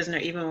a prisoner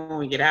even when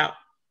we get out.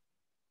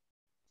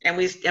 And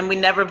we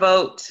never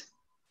vote.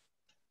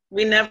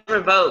 We never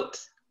vote.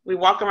 We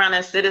walk around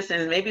as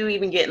citizens. Maybe we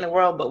even get in the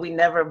world, but we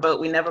never vote.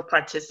 We never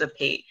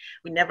participate.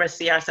 We never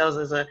see ourselves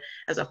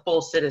as a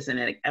full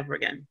citizen ever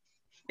again,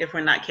 if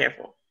we're not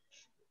careful.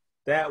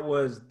 That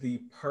was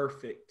the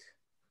perfect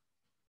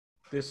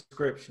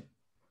description.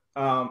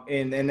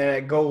 And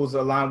that goes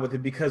along with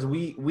it, because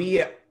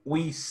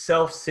we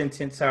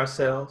self-sentence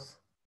ourselves.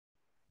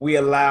 We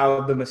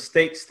allow the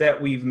mistakes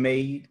that we've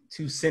made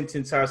to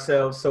sentence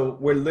ourselves. So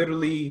we're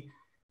literally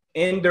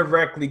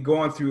indirectly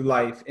going through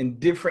life in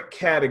different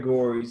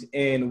categories,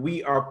 and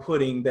we are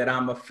putting that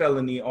I'm a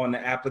felony on the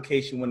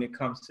application when it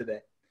comes to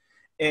that.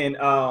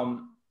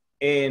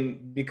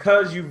 And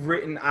because you've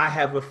written I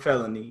have a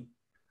felony,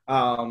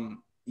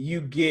 you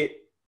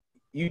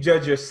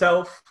judge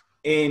yourself,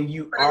 and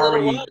you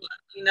already,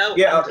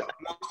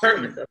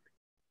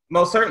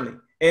 most certainly.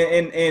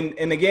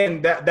 And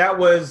again, that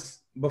was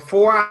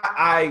before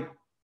I,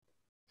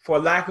 for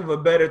lack of a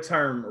better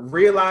term,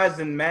 realized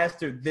and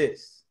mastered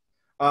this.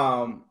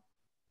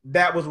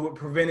 That was what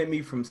prevented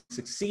me from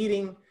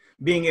succeeding,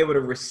 being able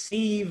to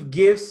receive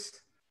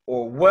gifts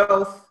or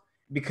wealth,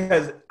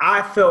 because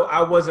I felt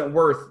I wasn't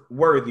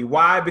worthy.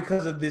 Why?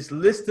 Because of this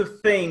list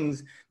of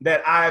things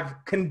that I've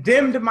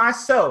condemned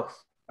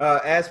myself,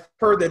 as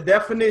per the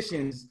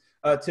definitions,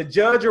 to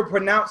judge or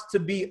pronounce to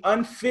be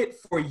unfit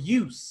for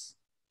use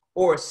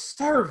or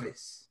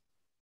service.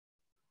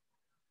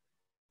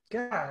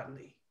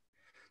 Godly.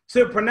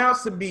 To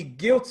pronounce to be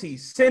guilty,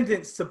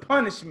 sentenced to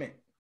punishment.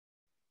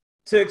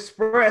 To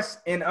express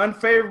an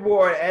unfavorable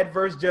or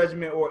adverse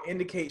judgment or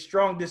indicate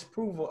strong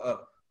disapproval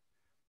of.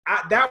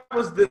 That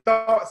was the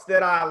thoughts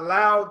that I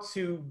allowed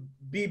to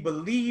be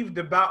believed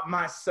about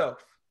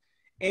myself.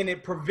 And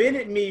it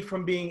prevented me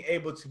from being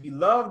able to be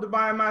loved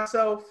by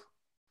myself,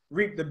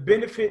 reap the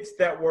benefits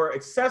that were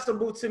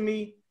accessible to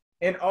me,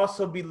 and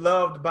also be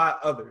loved by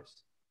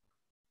others.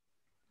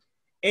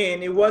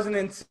 And it wasn't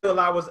until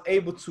I was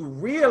able to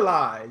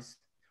realize,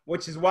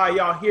 which is why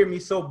y'all hear me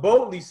so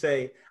boldly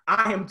say,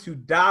 I am to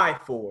die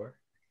for.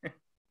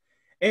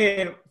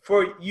 And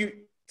for you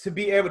to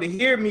be able to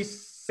hear me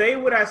say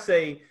what I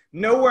say,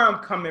 know where I'm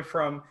coming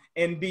from,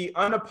 and be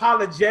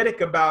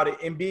unapologetic about it,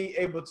 and be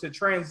able to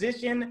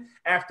transition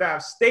after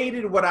I've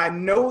stated what I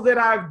know that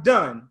I've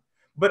done,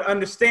 but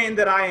understand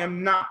that I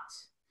am not.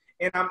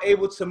 And I'm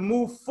able to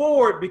move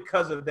forward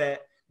because of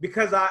that,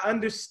 because I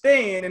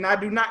understand and I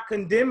do not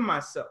condemn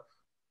myself.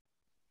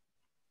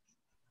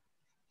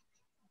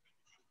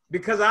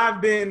 Because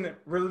I've been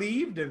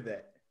relieved of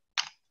that.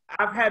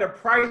 I've had a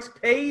price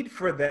paid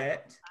for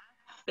that.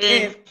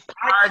 And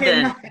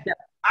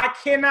I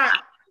cannot,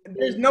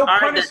 there's no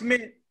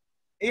punishment.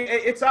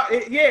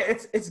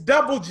 It's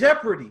double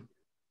jeopardy.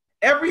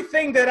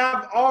 Everything that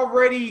I've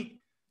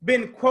already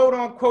been quote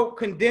unquote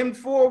condemned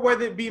for,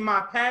 whether it be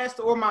my past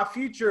or my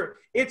future,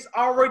 it's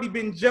already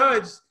been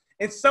judged,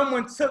 and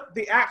someone took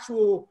the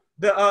actual,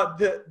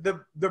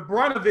 the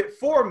brunt of it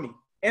for me.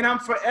 And I'm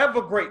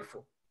forever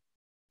grateful.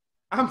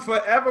 I'm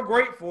forever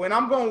grateful, and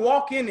I'm going to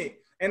walk in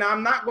it, and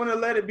I'm not going to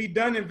let it be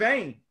done in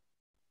vain.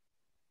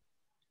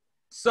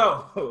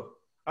 So,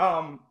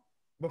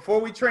 before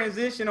we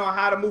transition on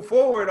how to move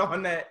forward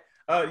on that,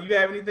 you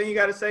have anything you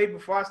got to say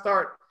before I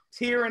start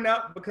tearing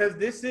up? Because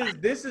this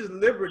is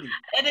liberty.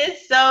 It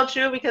is so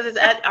true, because it's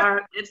at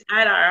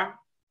our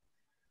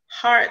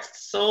heart,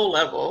 soul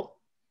level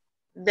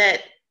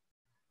that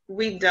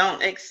we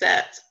don't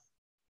accept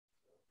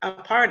a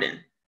pardon.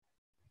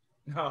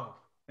 Oh,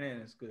 man,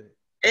 that's good.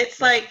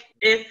 It's like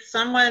if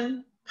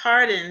someone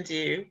pardons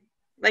you,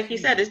 like you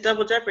said, it's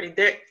double jeopardy.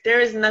 There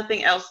is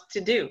nothing else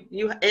to do.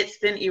 It's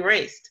been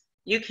erased.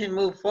 You can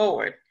move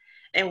forward,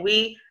 and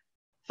we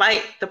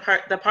fight the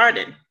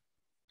pardon.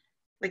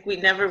 Like we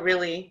never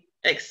really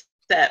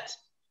accept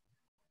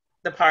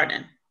the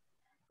pardon,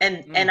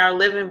 and are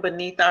living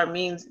beneath our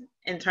means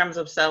in terms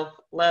of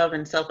self-love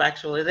and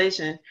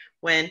self-actualization.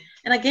 And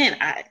again,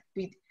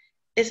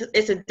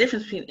 it's a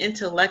difference between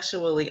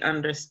intellectually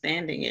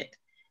understanding it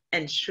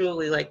and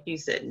truly, like you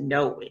said,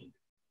 knowing.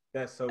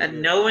 That's so good.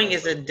 Knowing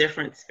is a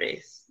different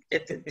space.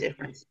 It's a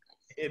different space.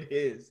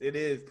 It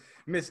is.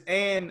 Miss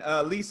Ann,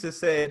 Lisa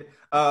said,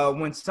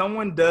 when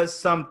someone does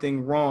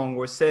something wrong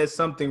or says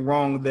something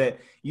wrong that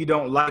you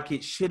don't like,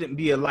 it shouldn't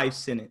be a life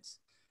sentence.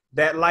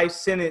 That life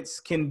sentence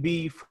can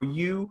be for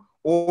you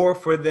or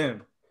for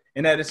them.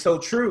 And that is so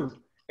true.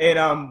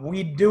 And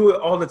we do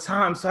it all the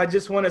time. So I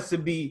just want us to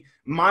be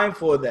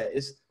mindful of that.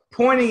 It's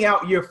pointing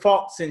out your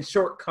faults and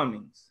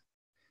shortcomings.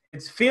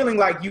 It's feeling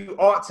like you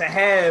ought to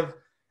have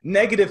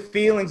negative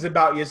feelings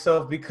about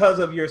yourself because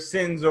of your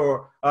sins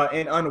or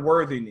and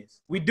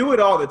unworthiness. We do it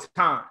all the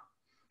time.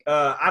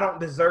 I don't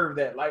deserve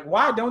that. Like,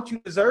 why don't you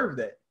deserve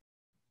that?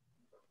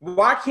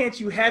 Why can't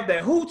you have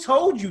that? Who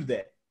told you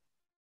that?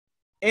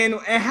 And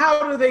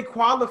how do they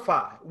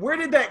qualify? Where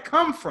did that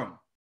come from?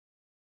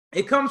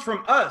 It comes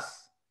from us.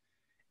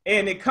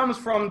 And it comes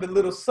from the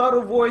little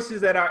subtle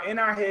voices that are in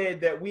our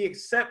head that we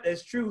accept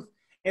as truth,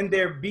 and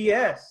they're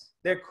BS.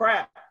 They're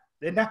crap.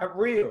 They're not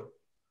real.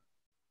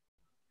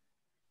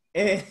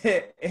 And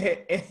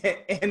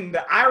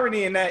the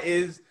irony in that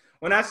is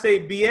when I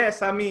say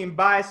BS, I mean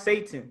by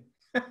Satan.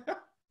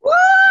 Woo!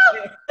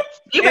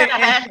 You better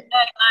hashtag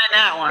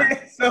that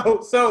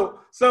one.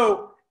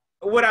 So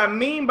what I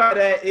mean by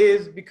that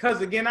is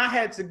because, again, I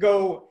had to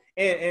go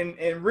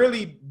and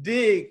really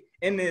dig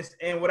in this.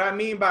 And what I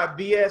mean by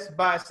BS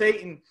by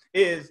Satan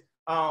is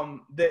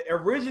the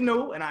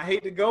original, and I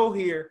hate to go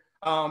here,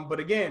 but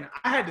again,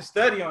 I had to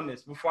study on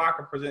this before I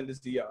could present this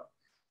to y'all.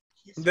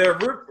 The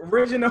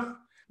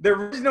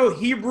original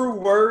Hebrew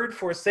word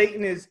for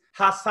Satan is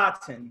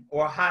Hasatan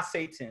or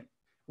Hasatan,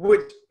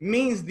 which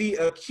means the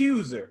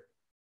accuser.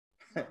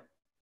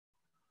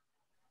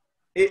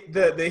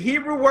 The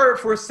Hebrew word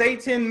for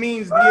Satan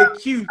means the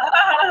accuser.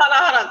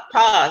 Hold on.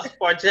 Pause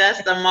for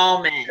just a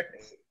moment.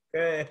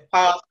 Okay.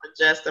 Pause for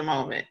just a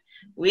moment.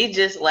 We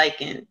just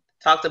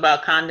talked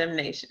about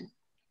condemnation,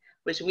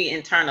 which we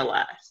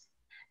internalized.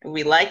 And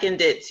we likened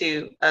it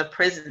to a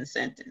prison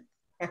sentence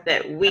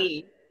that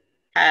we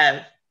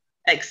have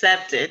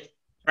accepted,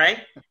 right?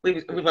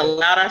 We've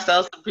allowed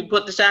ourselves to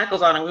put the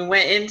shackles on and we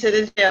went into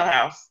the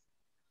jailhouse,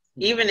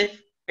 even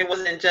if it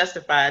wasn't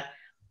justified,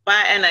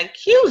 by an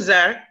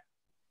accuser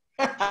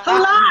who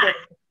lied.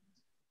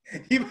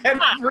 You better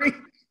free.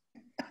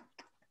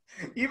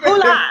 Who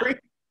lied?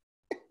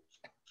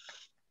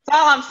 That's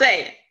all I'm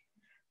saying.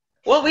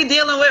 What we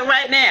dealing with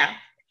right now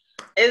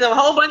is a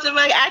whole bunch of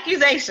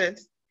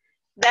accusations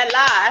that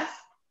lies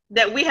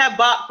that we have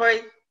bought for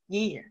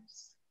years.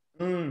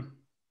 And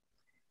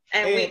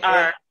we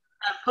are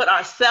put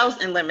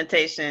ourselves in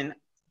limitation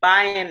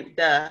buying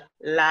the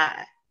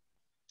lie.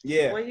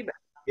 Yeah.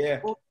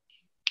 Yeah.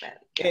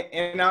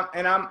 And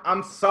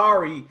I'm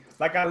sorry.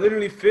 Like, I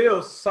literally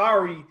feel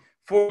sorry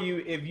for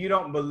you if you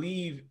don't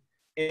believe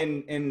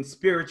in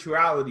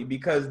spirituality,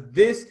 because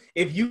this,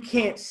 if you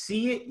can't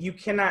see it, you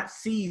cannot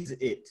seize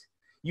it.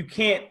 You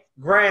can't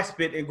grasp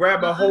it and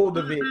grab a hold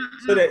of it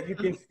so that you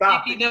can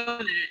stop it.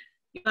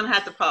 You're gonna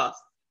have to pause.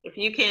 If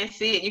you can't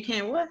see it, you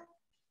can't what?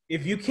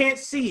 If you can't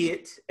see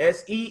it,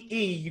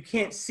 S-E-E, you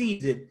can't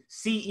seize it,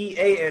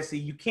 C-E-A-S-E,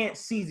 you can't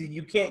seize it,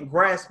 you can't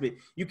grasp it,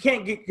 you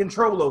can't get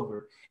control over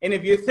it. And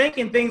if you're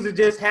thinking things that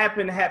just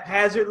happen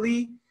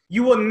haphazardly,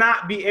 you will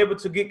not be able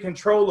to get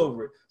control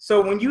over it.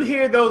 So when you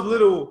hear those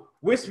little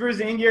whispers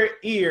in your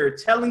ear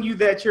telling you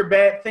that you're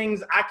bad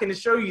things, I can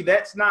assure you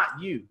that's not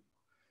you.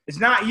 It's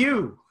not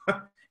you.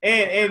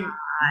 and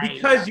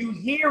because you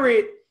hear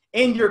it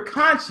in your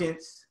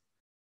conscience,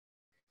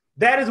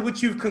 that is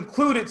what you've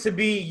concluded to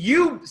be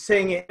you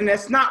saying it, and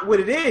that's not what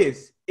it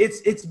is.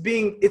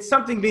 It's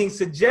something being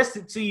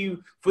suggested to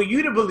you for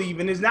you to believe,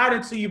 and it's not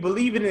until you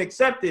believe it and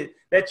accept it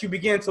that you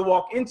begin to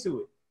walk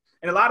into it.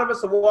 And a lot of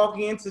us are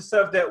walking into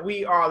stuff that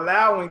we are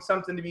allowing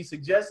something to be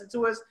suggested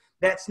to us.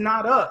 That's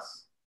not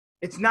us.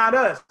 It's not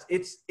us.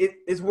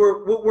 It's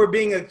what we're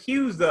being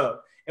accused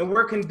of, and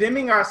we're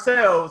condemning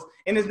ourselves,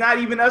 and it's not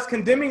even us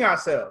condemning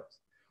ourselves.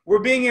 We're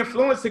being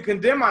influenced to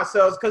condemn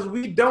ourselves because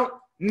we don't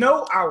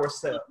know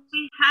ourselves.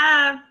 We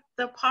have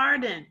the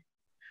pardon.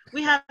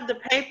 We have the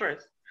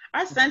papers.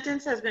 Our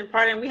sentence has been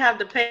pardoned. We have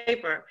the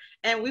paper.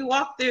 And we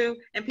walk through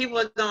and people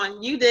are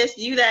going, you this,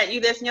 you that,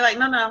 you this. And you're like,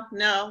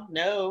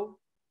 no.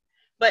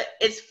 But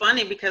it's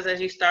funny because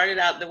as you started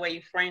out the way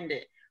you framed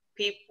it,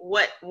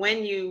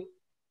 when you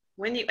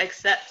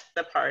accept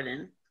the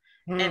pardon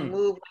and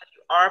move when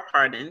you are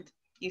pardoned,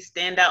 you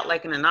stand out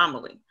like an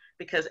anomaly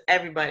because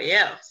everybody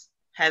else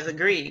has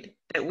agreed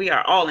that we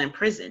are all in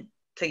prison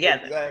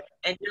together. Exactly.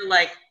 And you're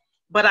like,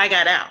 but I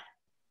got out.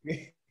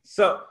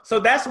 So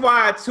that's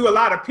why to a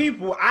lot of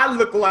people, I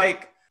look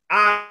like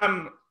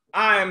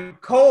I'm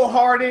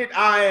cold-hearted.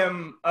 I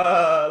am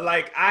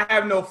like I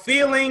have no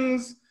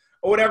feelings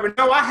or whatever.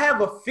 No, I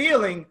have a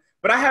feeling,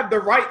 but I have the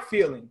right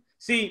feeling.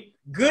 See,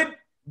 good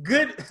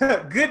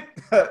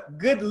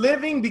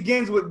living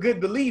begins with good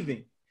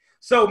believing.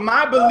 So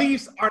my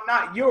beliefs are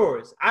not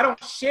yours. I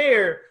don't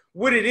share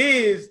what it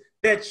is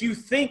that you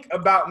think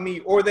about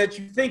me or that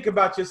you think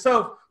about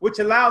yourself, which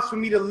allows for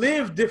me to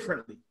live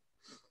differently,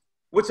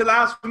 which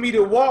allows for me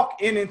to walk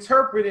and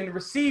interpret and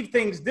receive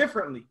things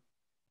differently.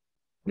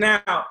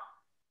 Now,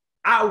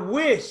 I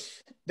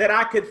wish that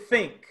I could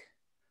think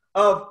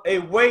of a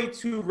way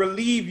to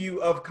relieve you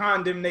of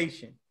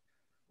condemnation,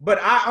 but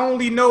I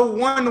only know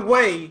one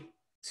way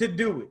to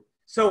do it.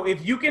 So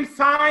if you can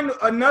find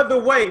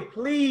another way,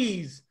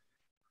 please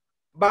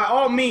by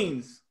all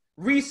means,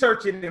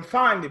 research it and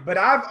find it. But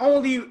I've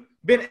only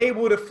been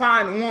able to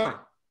find one.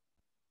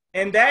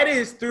 And that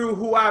is through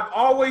who I've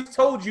always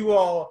told you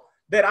all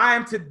that I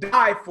am to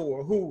die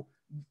for, who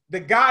the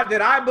God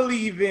that I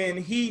believe in,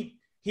 he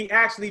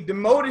actually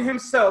demoted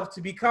himself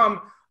to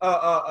become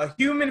a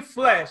human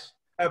flesh,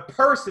 a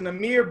person, a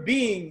mere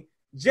being,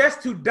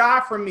 just to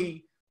die for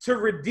me, to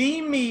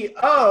redeem me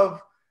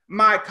of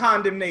my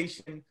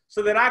condemnation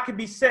so that I could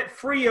be set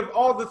free of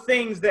all the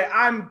things that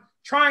I'm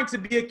trying to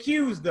be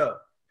accused of.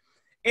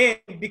 And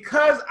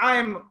because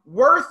I'm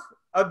worth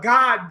a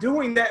God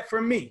doing that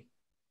for me,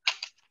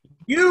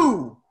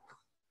 you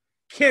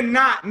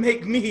cannot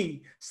make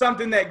me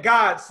something that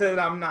God said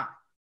I'm not.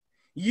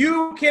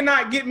 You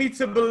cannot get me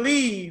to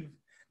believe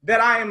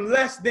that I am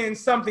less than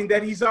something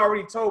that he's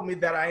already told me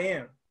that I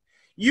am.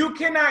 You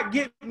cannot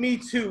get me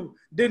to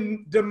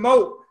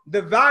demote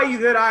the value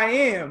that I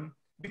am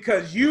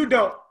because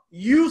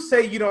you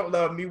say you don't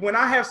love me when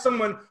I have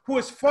someone who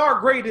is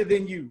far greater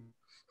than you,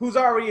 who's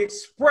already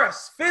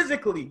expressed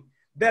physically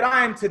that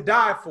I am to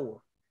die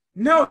for.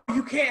 No,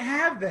 you can't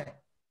have that.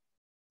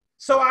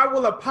 So I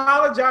will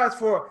apologize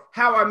for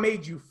how I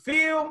made you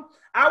feel.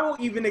 I will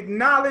even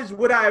acknowledge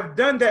what I have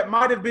done that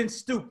might have been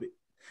stupid.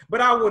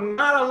 But I will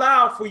not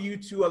allow for you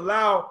to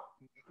allow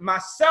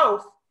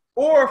myself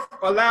or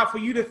allow for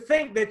you to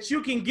think that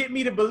you can get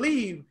me to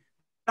believe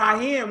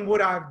I am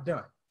what I've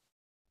done.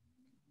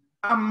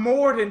 I'm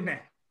more than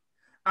that.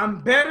 I'm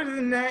better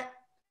than that.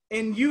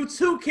 And you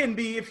too can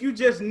be if you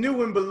just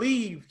knew and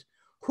believed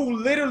who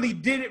literally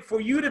did it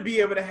for you to be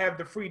able to have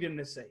the freedom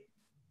to say.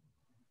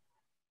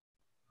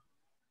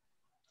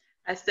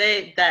 I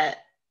say that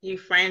you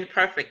framed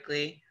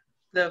perfectly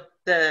the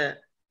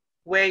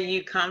where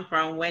you come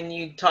from when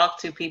you talk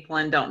to people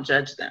and don't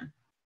judge them,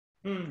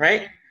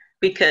 right?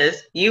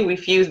 Because you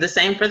refuse the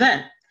same for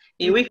them.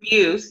 You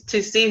refuse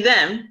to see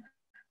them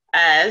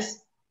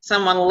as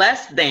someone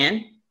less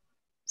than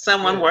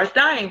someone worth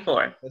dying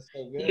for. That's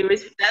so good.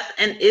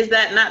 And is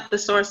that not the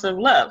source of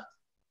love?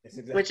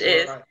 Exactly which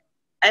is, right.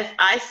 If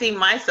I see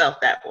myself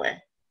that way,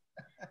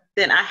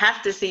 then I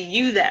have to see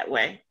you that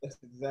way. That's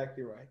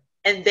exactly right.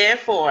 And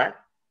therefore,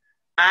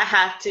 I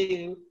have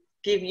to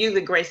give you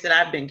the grace that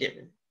I've been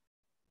given.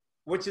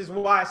 Which is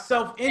why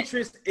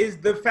self-interest is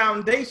the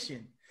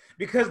foundation.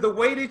 Because the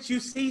way that you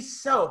see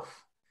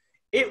self,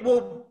 it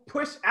will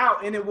push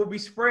out and it will be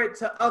spread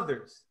to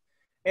others.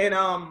 And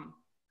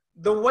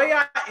the way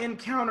I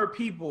encounter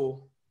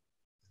people,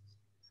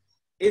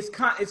 it's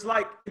kind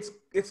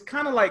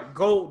of like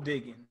gold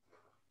digging.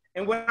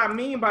 And what I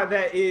mean by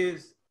that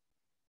is,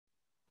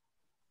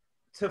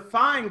 to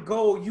find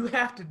gold, you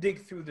have to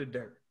dig through the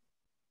dirt.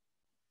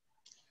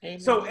 Amen.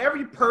 So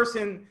every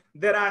person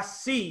that I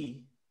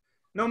see,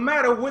 no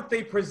matter what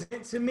they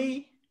present to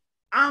me,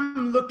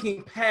 I'm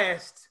looking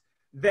past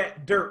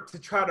that dirt to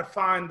try to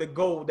find the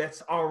gold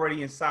that's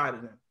already inside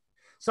of them.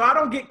 So I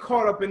don't get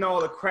caught up in all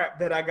the crap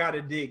that I got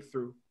to dig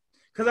through,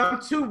 because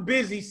I'm too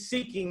busy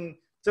seeking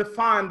to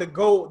find the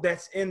gold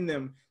that's in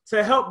them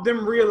to help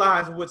them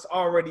realize what's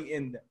already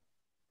in them.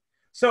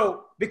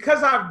 So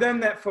because I've done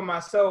that for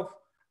myself,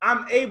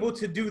 I'm able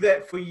to do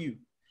that for you.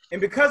 And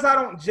because I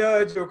don't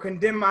judge or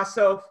condemn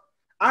myself,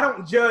 I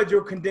don't judge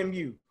or condemn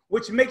you,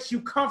 which makes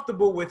you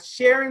comfortable with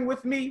sharing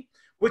with me,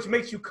 which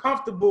makes you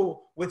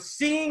comfortable with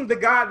seeing the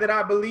God that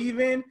I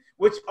believe in,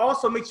 which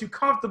also makes you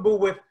comfortable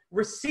with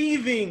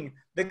receiving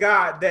the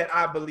God that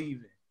I believe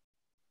in,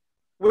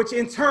 which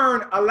in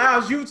turn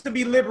allows you to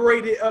be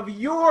liberated of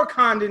your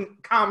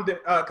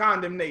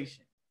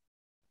condemnation.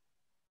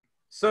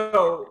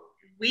 So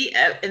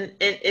and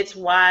it's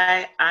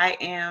why I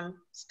am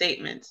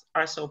statements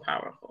are so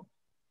powerful,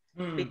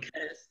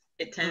 because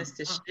it tends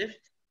to shift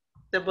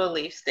the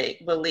belief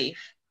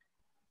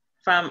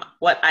from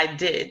what I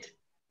did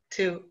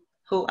to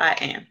who I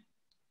am.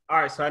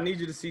 All right, so I need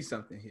you to see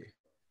something here.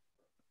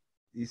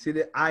 You see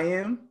that I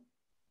am?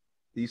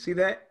 Do you see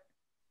that?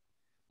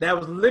 That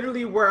was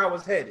literally where I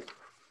was headed.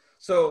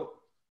 So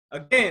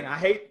again,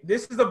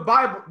 this is a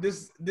Bible.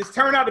 This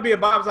turned out to be a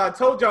Bible. So I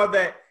told y'all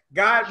that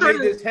God made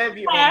this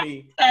heavy on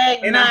me,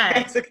 and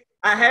I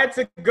had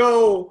to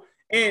go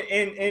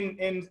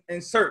and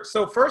search.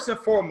 So first and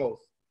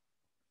foremost,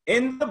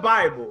 in the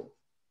Bible,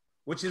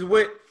 which is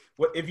what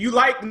if you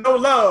like no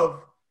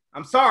love,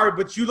 I'm sorry,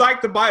 but you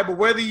like the Bible,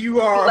 whether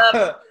you are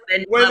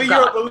whether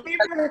you're a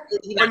believer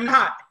or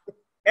not.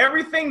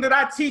 Everything that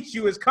I teach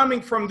you is coming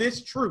from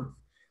this truth.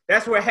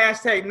 That's where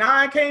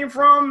 #9 came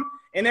from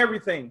and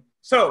everything.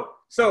 So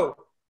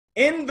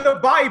in the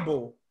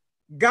Bible,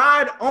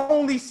 God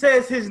only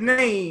says his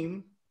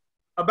name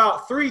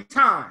about 3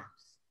 times,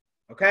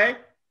 okay?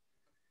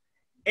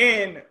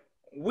 And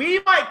we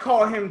might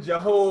call him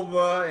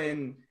Jehovah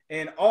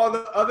and all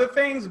the other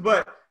things,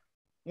 but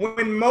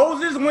when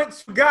Moses went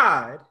to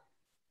God,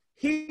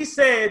 he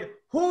said,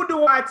 "Who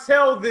do I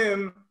tell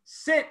them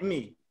sent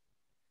me?"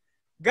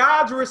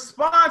 God's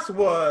response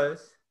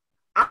was,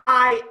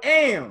 "I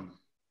am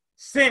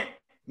sent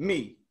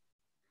me."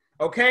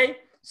 Okay?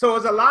 So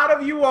there's a lot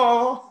of you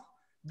all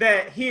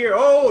that hear,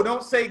 "Oh,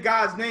 don't say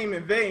God's name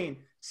in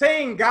vain."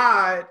 saying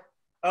God,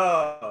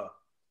 or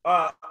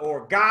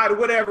God,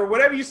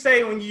 whatever you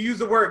say when you use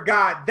the word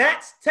God,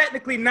 that's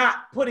technically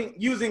not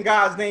using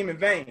God's name in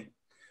vain.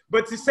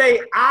 But to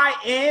say, I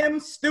am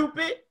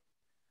stupid,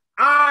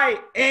 I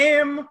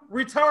am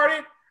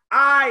retarded,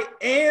 I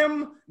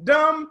am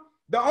dumb.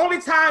 The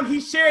only time he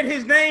shared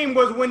his name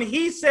was when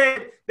he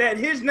said that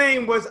his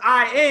name was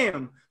I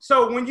am.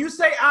 So when you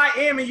say I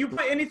am and you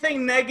put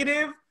anything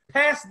negative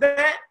past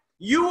that,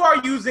 you are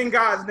using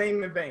God's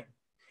name in vain.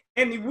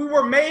 And we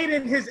were made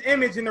in his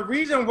image. And the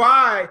reason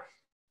why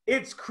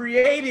it's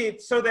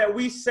created so that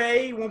we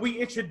say, when we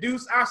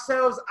introduce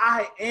ourselves,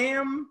 I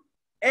am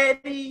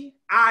Eddie,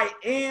 I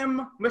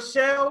am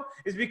Michelle,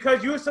 is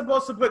because you're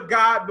supposed to put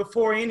God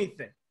before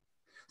anything.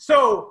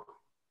 So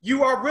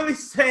you are really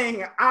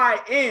saying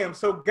I am.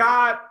 So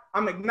God,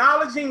 I'm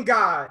acknowledging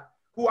God,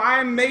 who I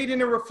am made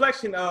in a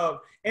reflection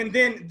of, and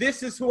then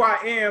this is who I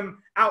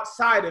am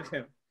outside of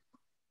him.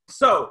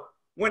 So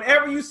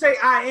whenever you say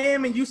I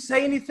am and you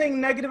say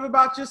anything negative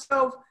about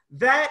yourself,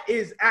 that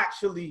is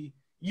actually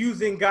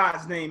using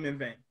God's name in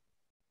vain.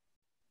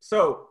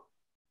 So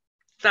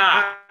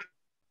stop.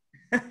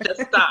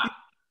 Just stop.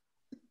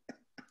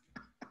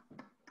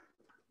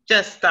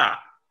 Just stop.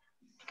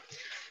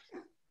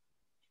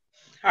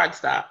 Hard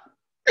stop.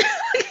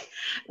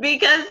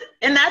 Because,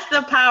 and that's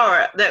the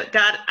power that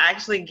God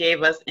actually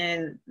gave us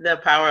in the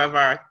power of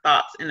our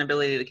thoughts and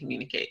ability to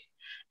communicate.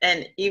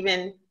 And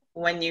even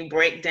when you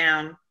break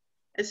down,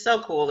 it's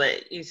so cool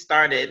that you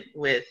started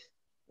with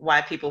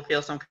why people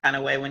feel some kind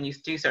of way when you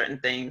do certain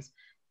things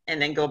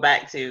and then go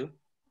back to,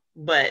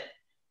 but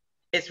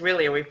it's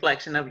really a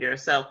reflection of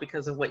yourself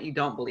because of what you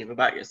don't believe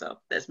about yourself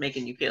that's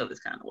making you feel this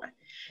kind of way.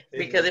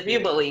 Because if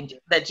you believed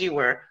that you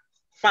were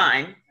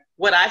fine,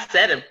 what I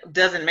said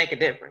doesn't make a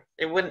difference.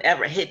 It wouldn't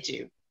ever hit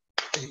you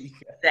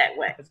that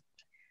way.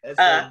 That's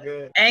so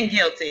good. And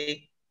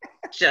guilty,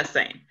 just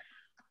saying.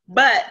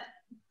 But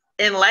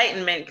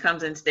enlightenment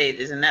comes in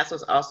stages, and that's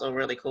what's also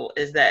really cool,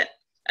 is that,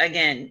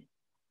 again,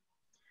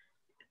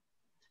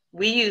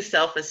 we use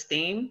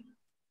self-esteem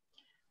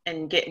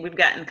and we've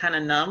gotten kind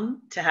of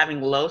numb to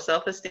having low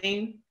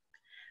self-esteem.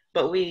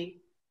 But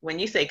when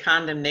you say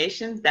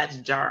condemnation, that's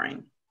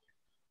jarring.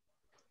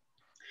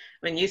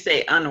 When you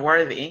say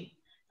unworthy,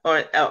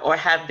 or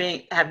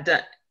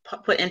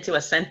put into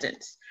a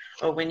sentence,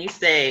 or when you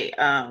say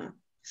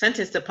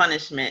sentence to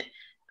punishment,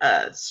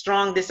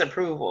 strong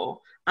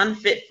disapproval,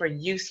 unfit for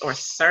use or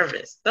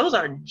service, those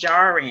are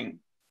jarring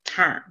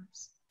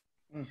terms.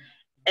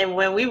 And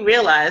when we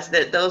realize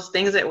that those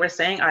things that we're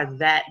saying are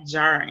that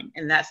jarring,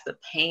 and that's the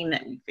pain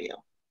that we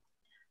feel,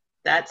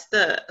 that's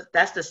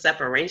the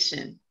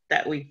separation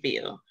that we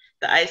feel,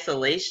 the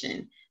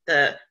isolation,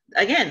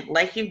 again,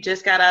 like you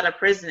just got out of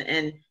prison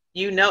and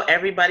you know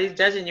everybody's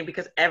judging you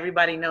because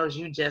everybody knows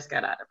you just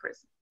got out of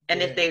prison.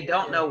 And if they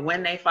don't know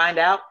when they find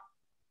out,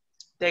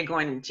 they're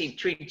going to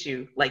treat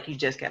you like you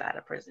just got out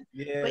of prison.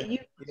 But you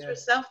put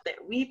yourself there.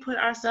 We put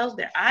ourselves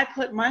there. I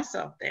put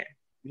myself there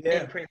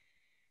in prison.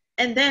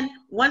 And then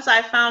once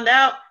I found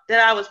out that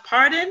I was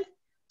pardoned,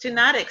 to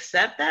not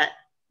accept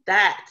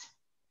that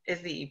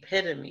is the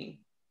epitome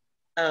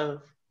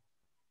of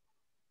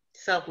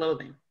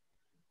self-loathing.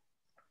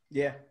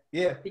 Yeah.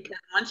 Because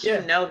once you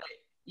know that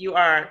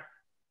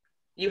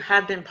you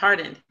have been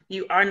pardoned,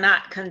 you are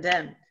not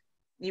condemned.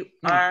 You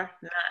are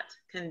not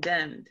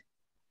condemned.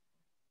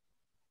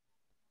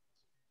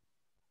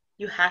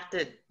 You have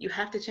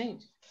to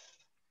change.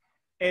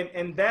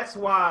 And that's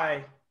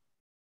why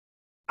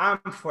I'm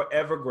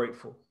forever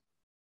grateful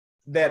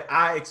that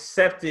I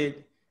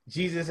accepted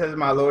Jesus as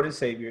my Lord and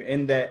Savior,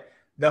 and that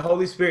the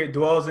Holy Spirit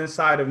dwells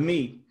inside of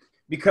me,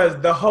 because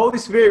the Holy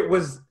Spirit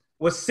was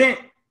sent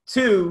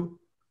to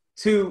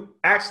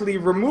actually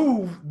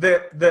remove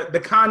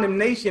the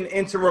condemnation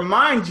and to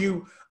remind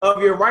you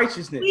of your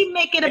righteousness. We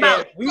make it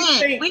about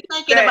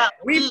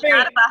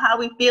not about how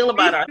we feel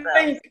about ourselves.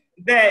 Think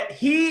that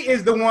he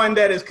is the one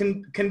that is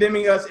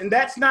condemning us, and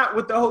that's not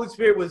what the Holy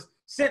Spirit was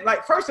sent.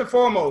 Like, first and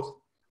foremost,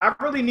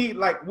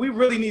 we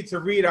really need to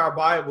read our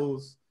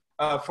Bibles,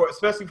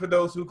 especially for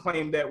those who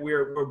claim that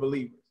we're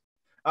believers.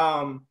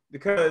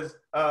 Because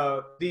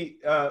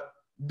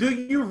do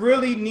you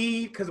really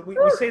need, because we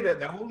say that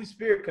the Holy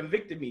Spirit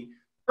convicted me.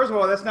 First of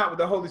all, that's not what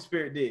the Holy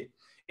Spirit did.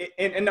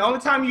 And the only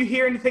time you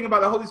hear anything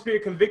about the Holy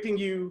Spirit convicting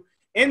you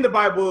in the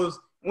Bible is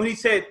when he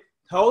said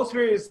the Holy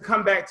Spirit is to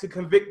come back to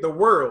convict the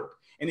world.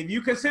 And if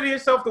you consider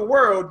yourself the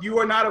world, you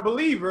are not a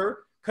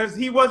believer, because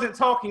he wasn't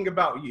talking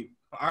about you.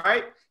 All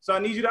right. So I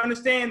need you to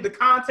understand the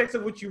context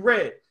of what you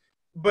read.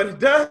 But it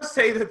does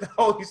say that the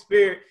Holy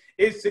Spirit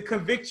is to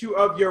convict you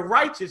of your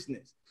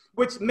righteousness,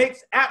 which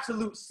makes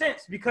absolute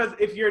sense, because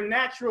if your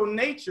natural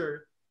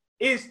nature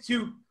is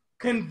to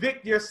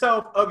convict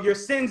yourself of your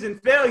sins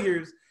and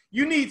failures,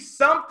 you need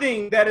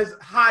something that is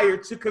higher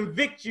to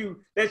convict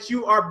you that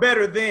you are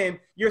better than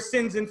your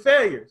sins and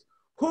failures.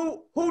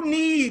 Who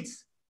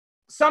needs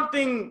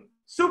something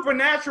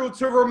supernatural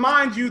to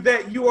remind you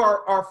that you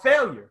are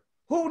failure?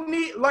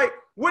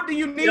 What do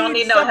you need? You don't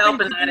need no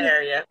help in that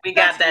area. We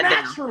got that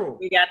natural.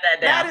 We got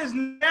that down. That is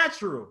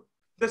natural.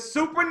 The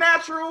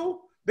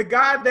supernatural, the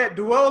God that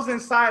dwells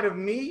inside of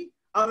me,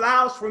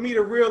 allows for me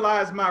to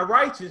realize my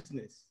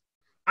righteousness.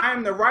 I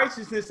am the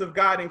righteousness of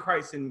God in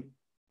Christ in me.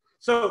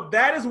 So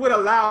that is what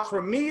allows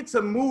for me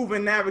to move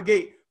and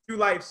navigate through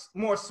life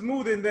more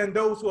smoothly than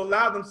those who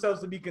allow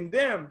themselves to be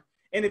condemned.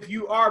 And if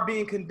you are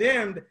being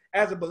condemned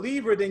as a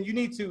believer, then you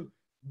need to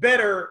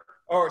better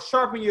or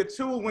sharpen your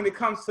tool when it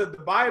comes to the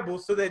Bible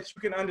so that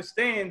you can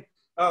understand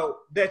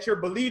that you're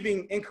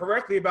believing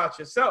incorrectly about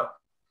yourself.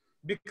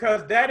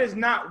 Because that is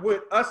not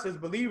what us as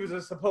believers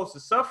are supposed to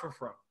suffer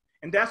from.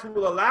 And that's what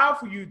will allow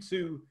for you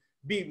to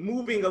be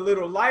moving a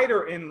little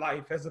lighter in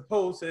life as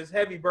opposed to this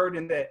heavy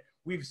burden that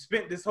we've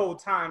spent this whole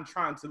time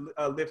trying to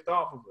lift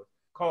off of us,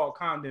 called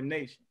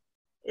condemnation.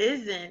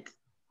 This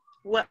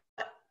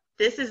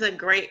is a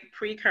great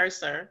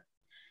precursor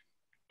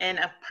and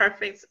a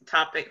perfect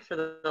topic for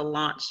the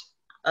launch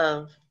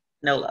of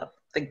No Love,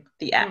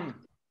 the app.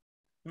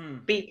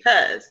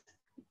 Because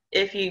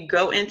if you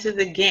go into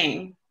the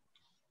game,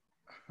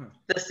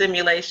 the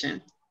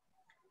simulation,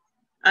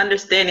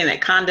 understanding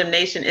that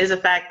condemnation is a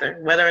factor,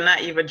 whether or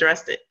not you've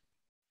addressed it.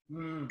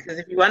 Because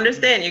if you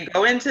understand, you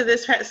go into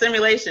this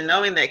simulation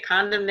knowing that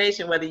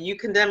condemnation, whether you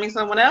condemning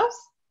someone else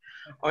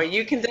or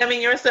you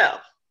condemning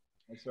yourself,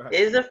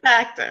 is a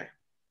factor,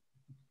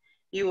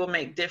 you will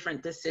make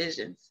different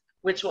decisions,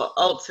 which will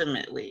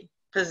ultimately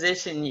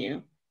position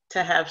you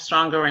to have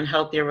stronger and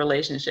healthier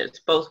relationships,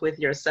 both with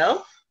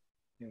yourself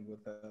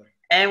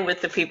and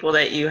with the people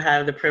that you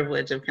have the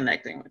privilege of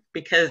connecting with.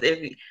 Because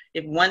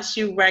if once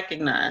you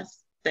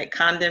recognize that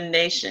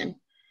condemnation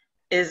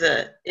is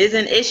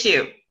an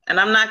issue, and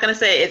I'm not going to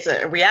say it's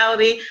a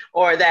reality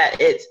or that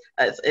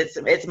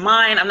it's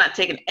mine. I'm not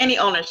taking any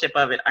ownership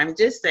of it. I'm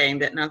just saying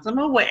that now I'm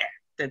aware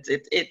that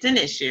it's an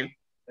issue,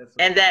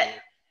 and that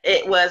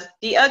it was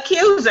the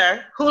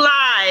accuser who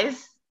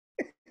lies,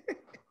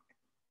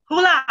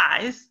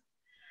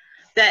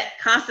 that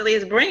constantly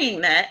is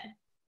bringing that.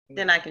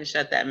 Then I can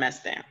shut that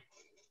mess down.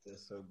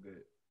 That's so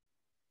good.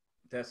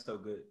 That's so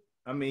good.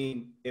 I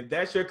mean, if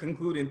that's your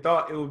concluding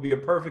thought, it would be a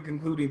perfect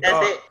concluding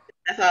thought. That's it.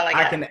 That's all I got.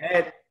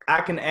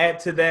 I can add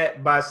to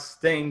that by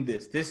saying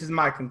this. This is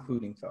my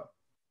concluding thought.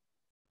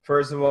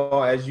 First of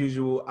all, as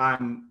usual,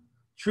 I'm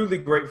truly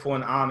grateful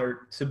and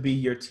honored to be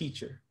your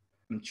teacher.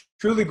 I'm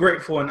truly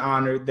grateful and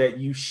honored that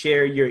you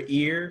share your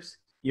ears,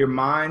 your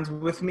minds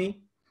with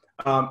me,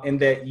 and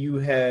that you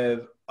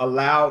have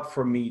allowed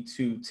for me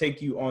to take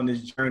you on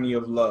this journey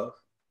of love.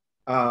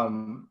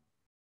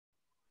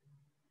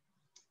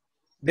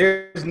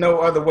 There's no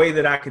other way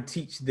that I could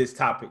teach this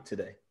topic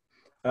today.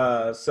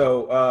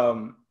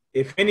 So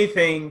if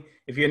anything,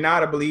 if you're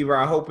not a believer,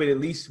 I hope it at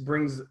least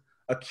brings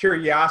a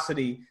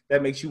curiosity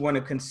that makes you want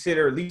to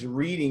consider at least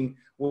reading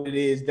what it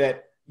is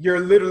that you're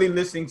literally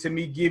listening to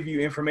me give you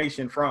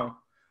information from.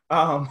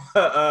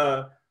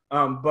 But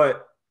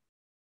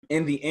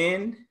in the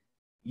end,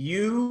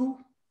 you,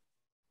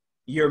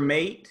 your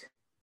mate,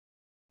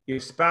 your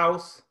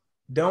spouse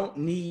don't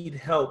need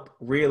help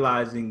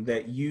realizing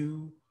that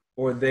you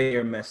or they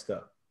are messed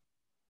up.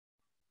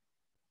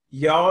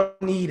 Y'all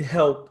need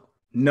help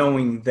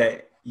knowing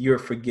that you're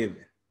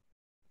forgiven.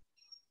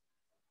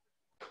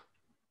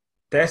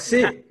 That's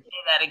it. Say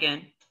that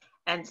again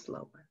and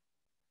slower.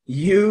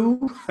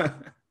 You,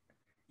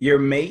 your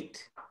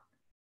mate,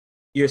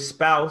 your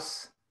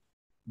spouse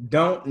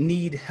don't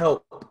need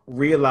help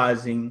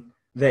realizing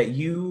that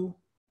you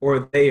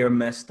or they are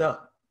messed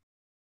up.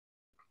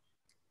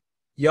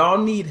 Y'all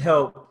need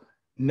help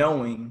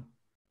knowing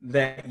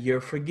that you're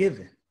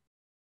forgiven.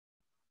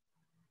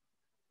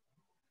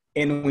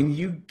 And when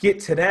you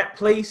get to that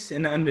place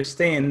and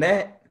understand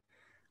that,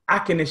 I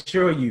can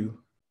assure you,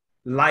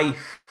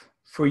 life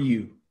for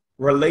you,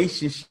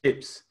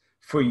 relationships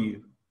for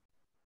you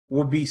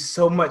will be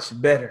so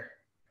much better,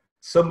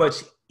 so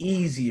much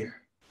easier,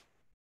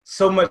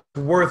 so much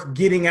worth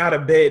getting out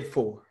of bed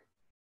for.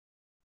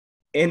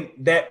 And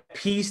that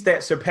peace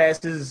that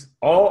surpasses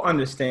all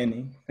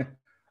understanding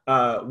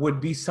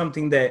would be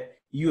something that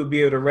you would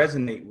be able to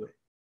resonate with.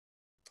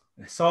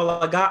 That's all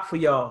I got for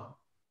y'all.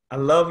 I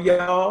love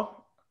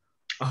y'all.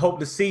 I hope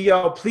to see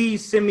y'all.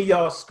 Please send me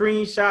y'all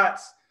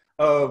screenshots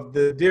of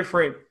the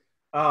different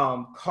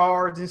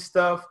cards and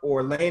stuff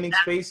or landing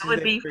spaces. That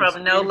would be from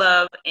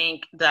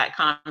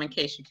noloveinc.com in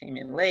case you came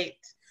in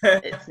late.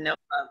 It's No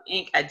Love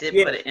Inc. I did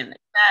put it in the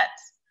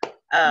chat.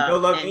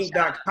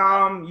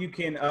 noloveinc.com. You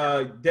can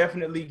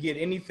definitely get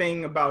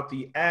anything about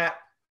the app,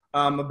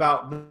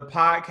 about the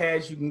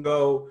podcast. You can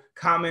go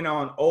comment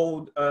on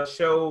old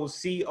shows,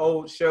 see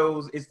old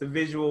shows. It's the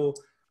visual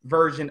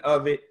version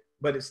of it,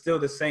 but it's still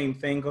the same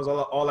thing because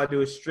all I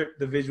do is strip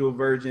the visual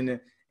version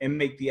and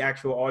make the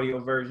actual audio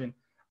version.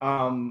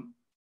 I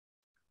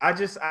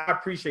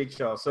appreciate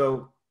y'all.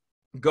 So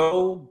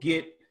go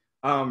get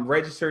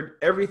registered.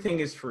 Everything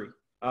is free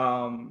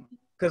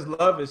because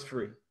love is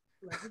free.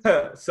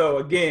 So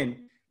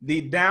again,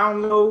 to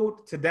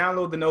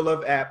download the No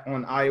Love app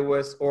on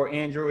iOS or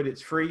Android,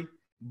 it's free.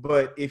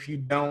 But if you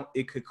don't,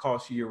 it could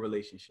cost you your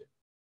relationship.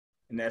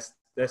 And that's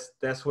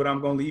what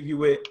I'm going to leave you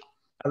with.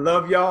 I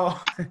love y'all.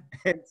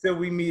 Until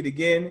we meet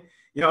again,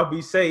 Y'all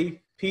be safe.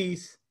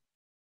 Peace.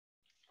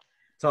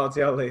 Talk to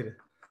y'all later.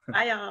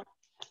 Bye, y'all.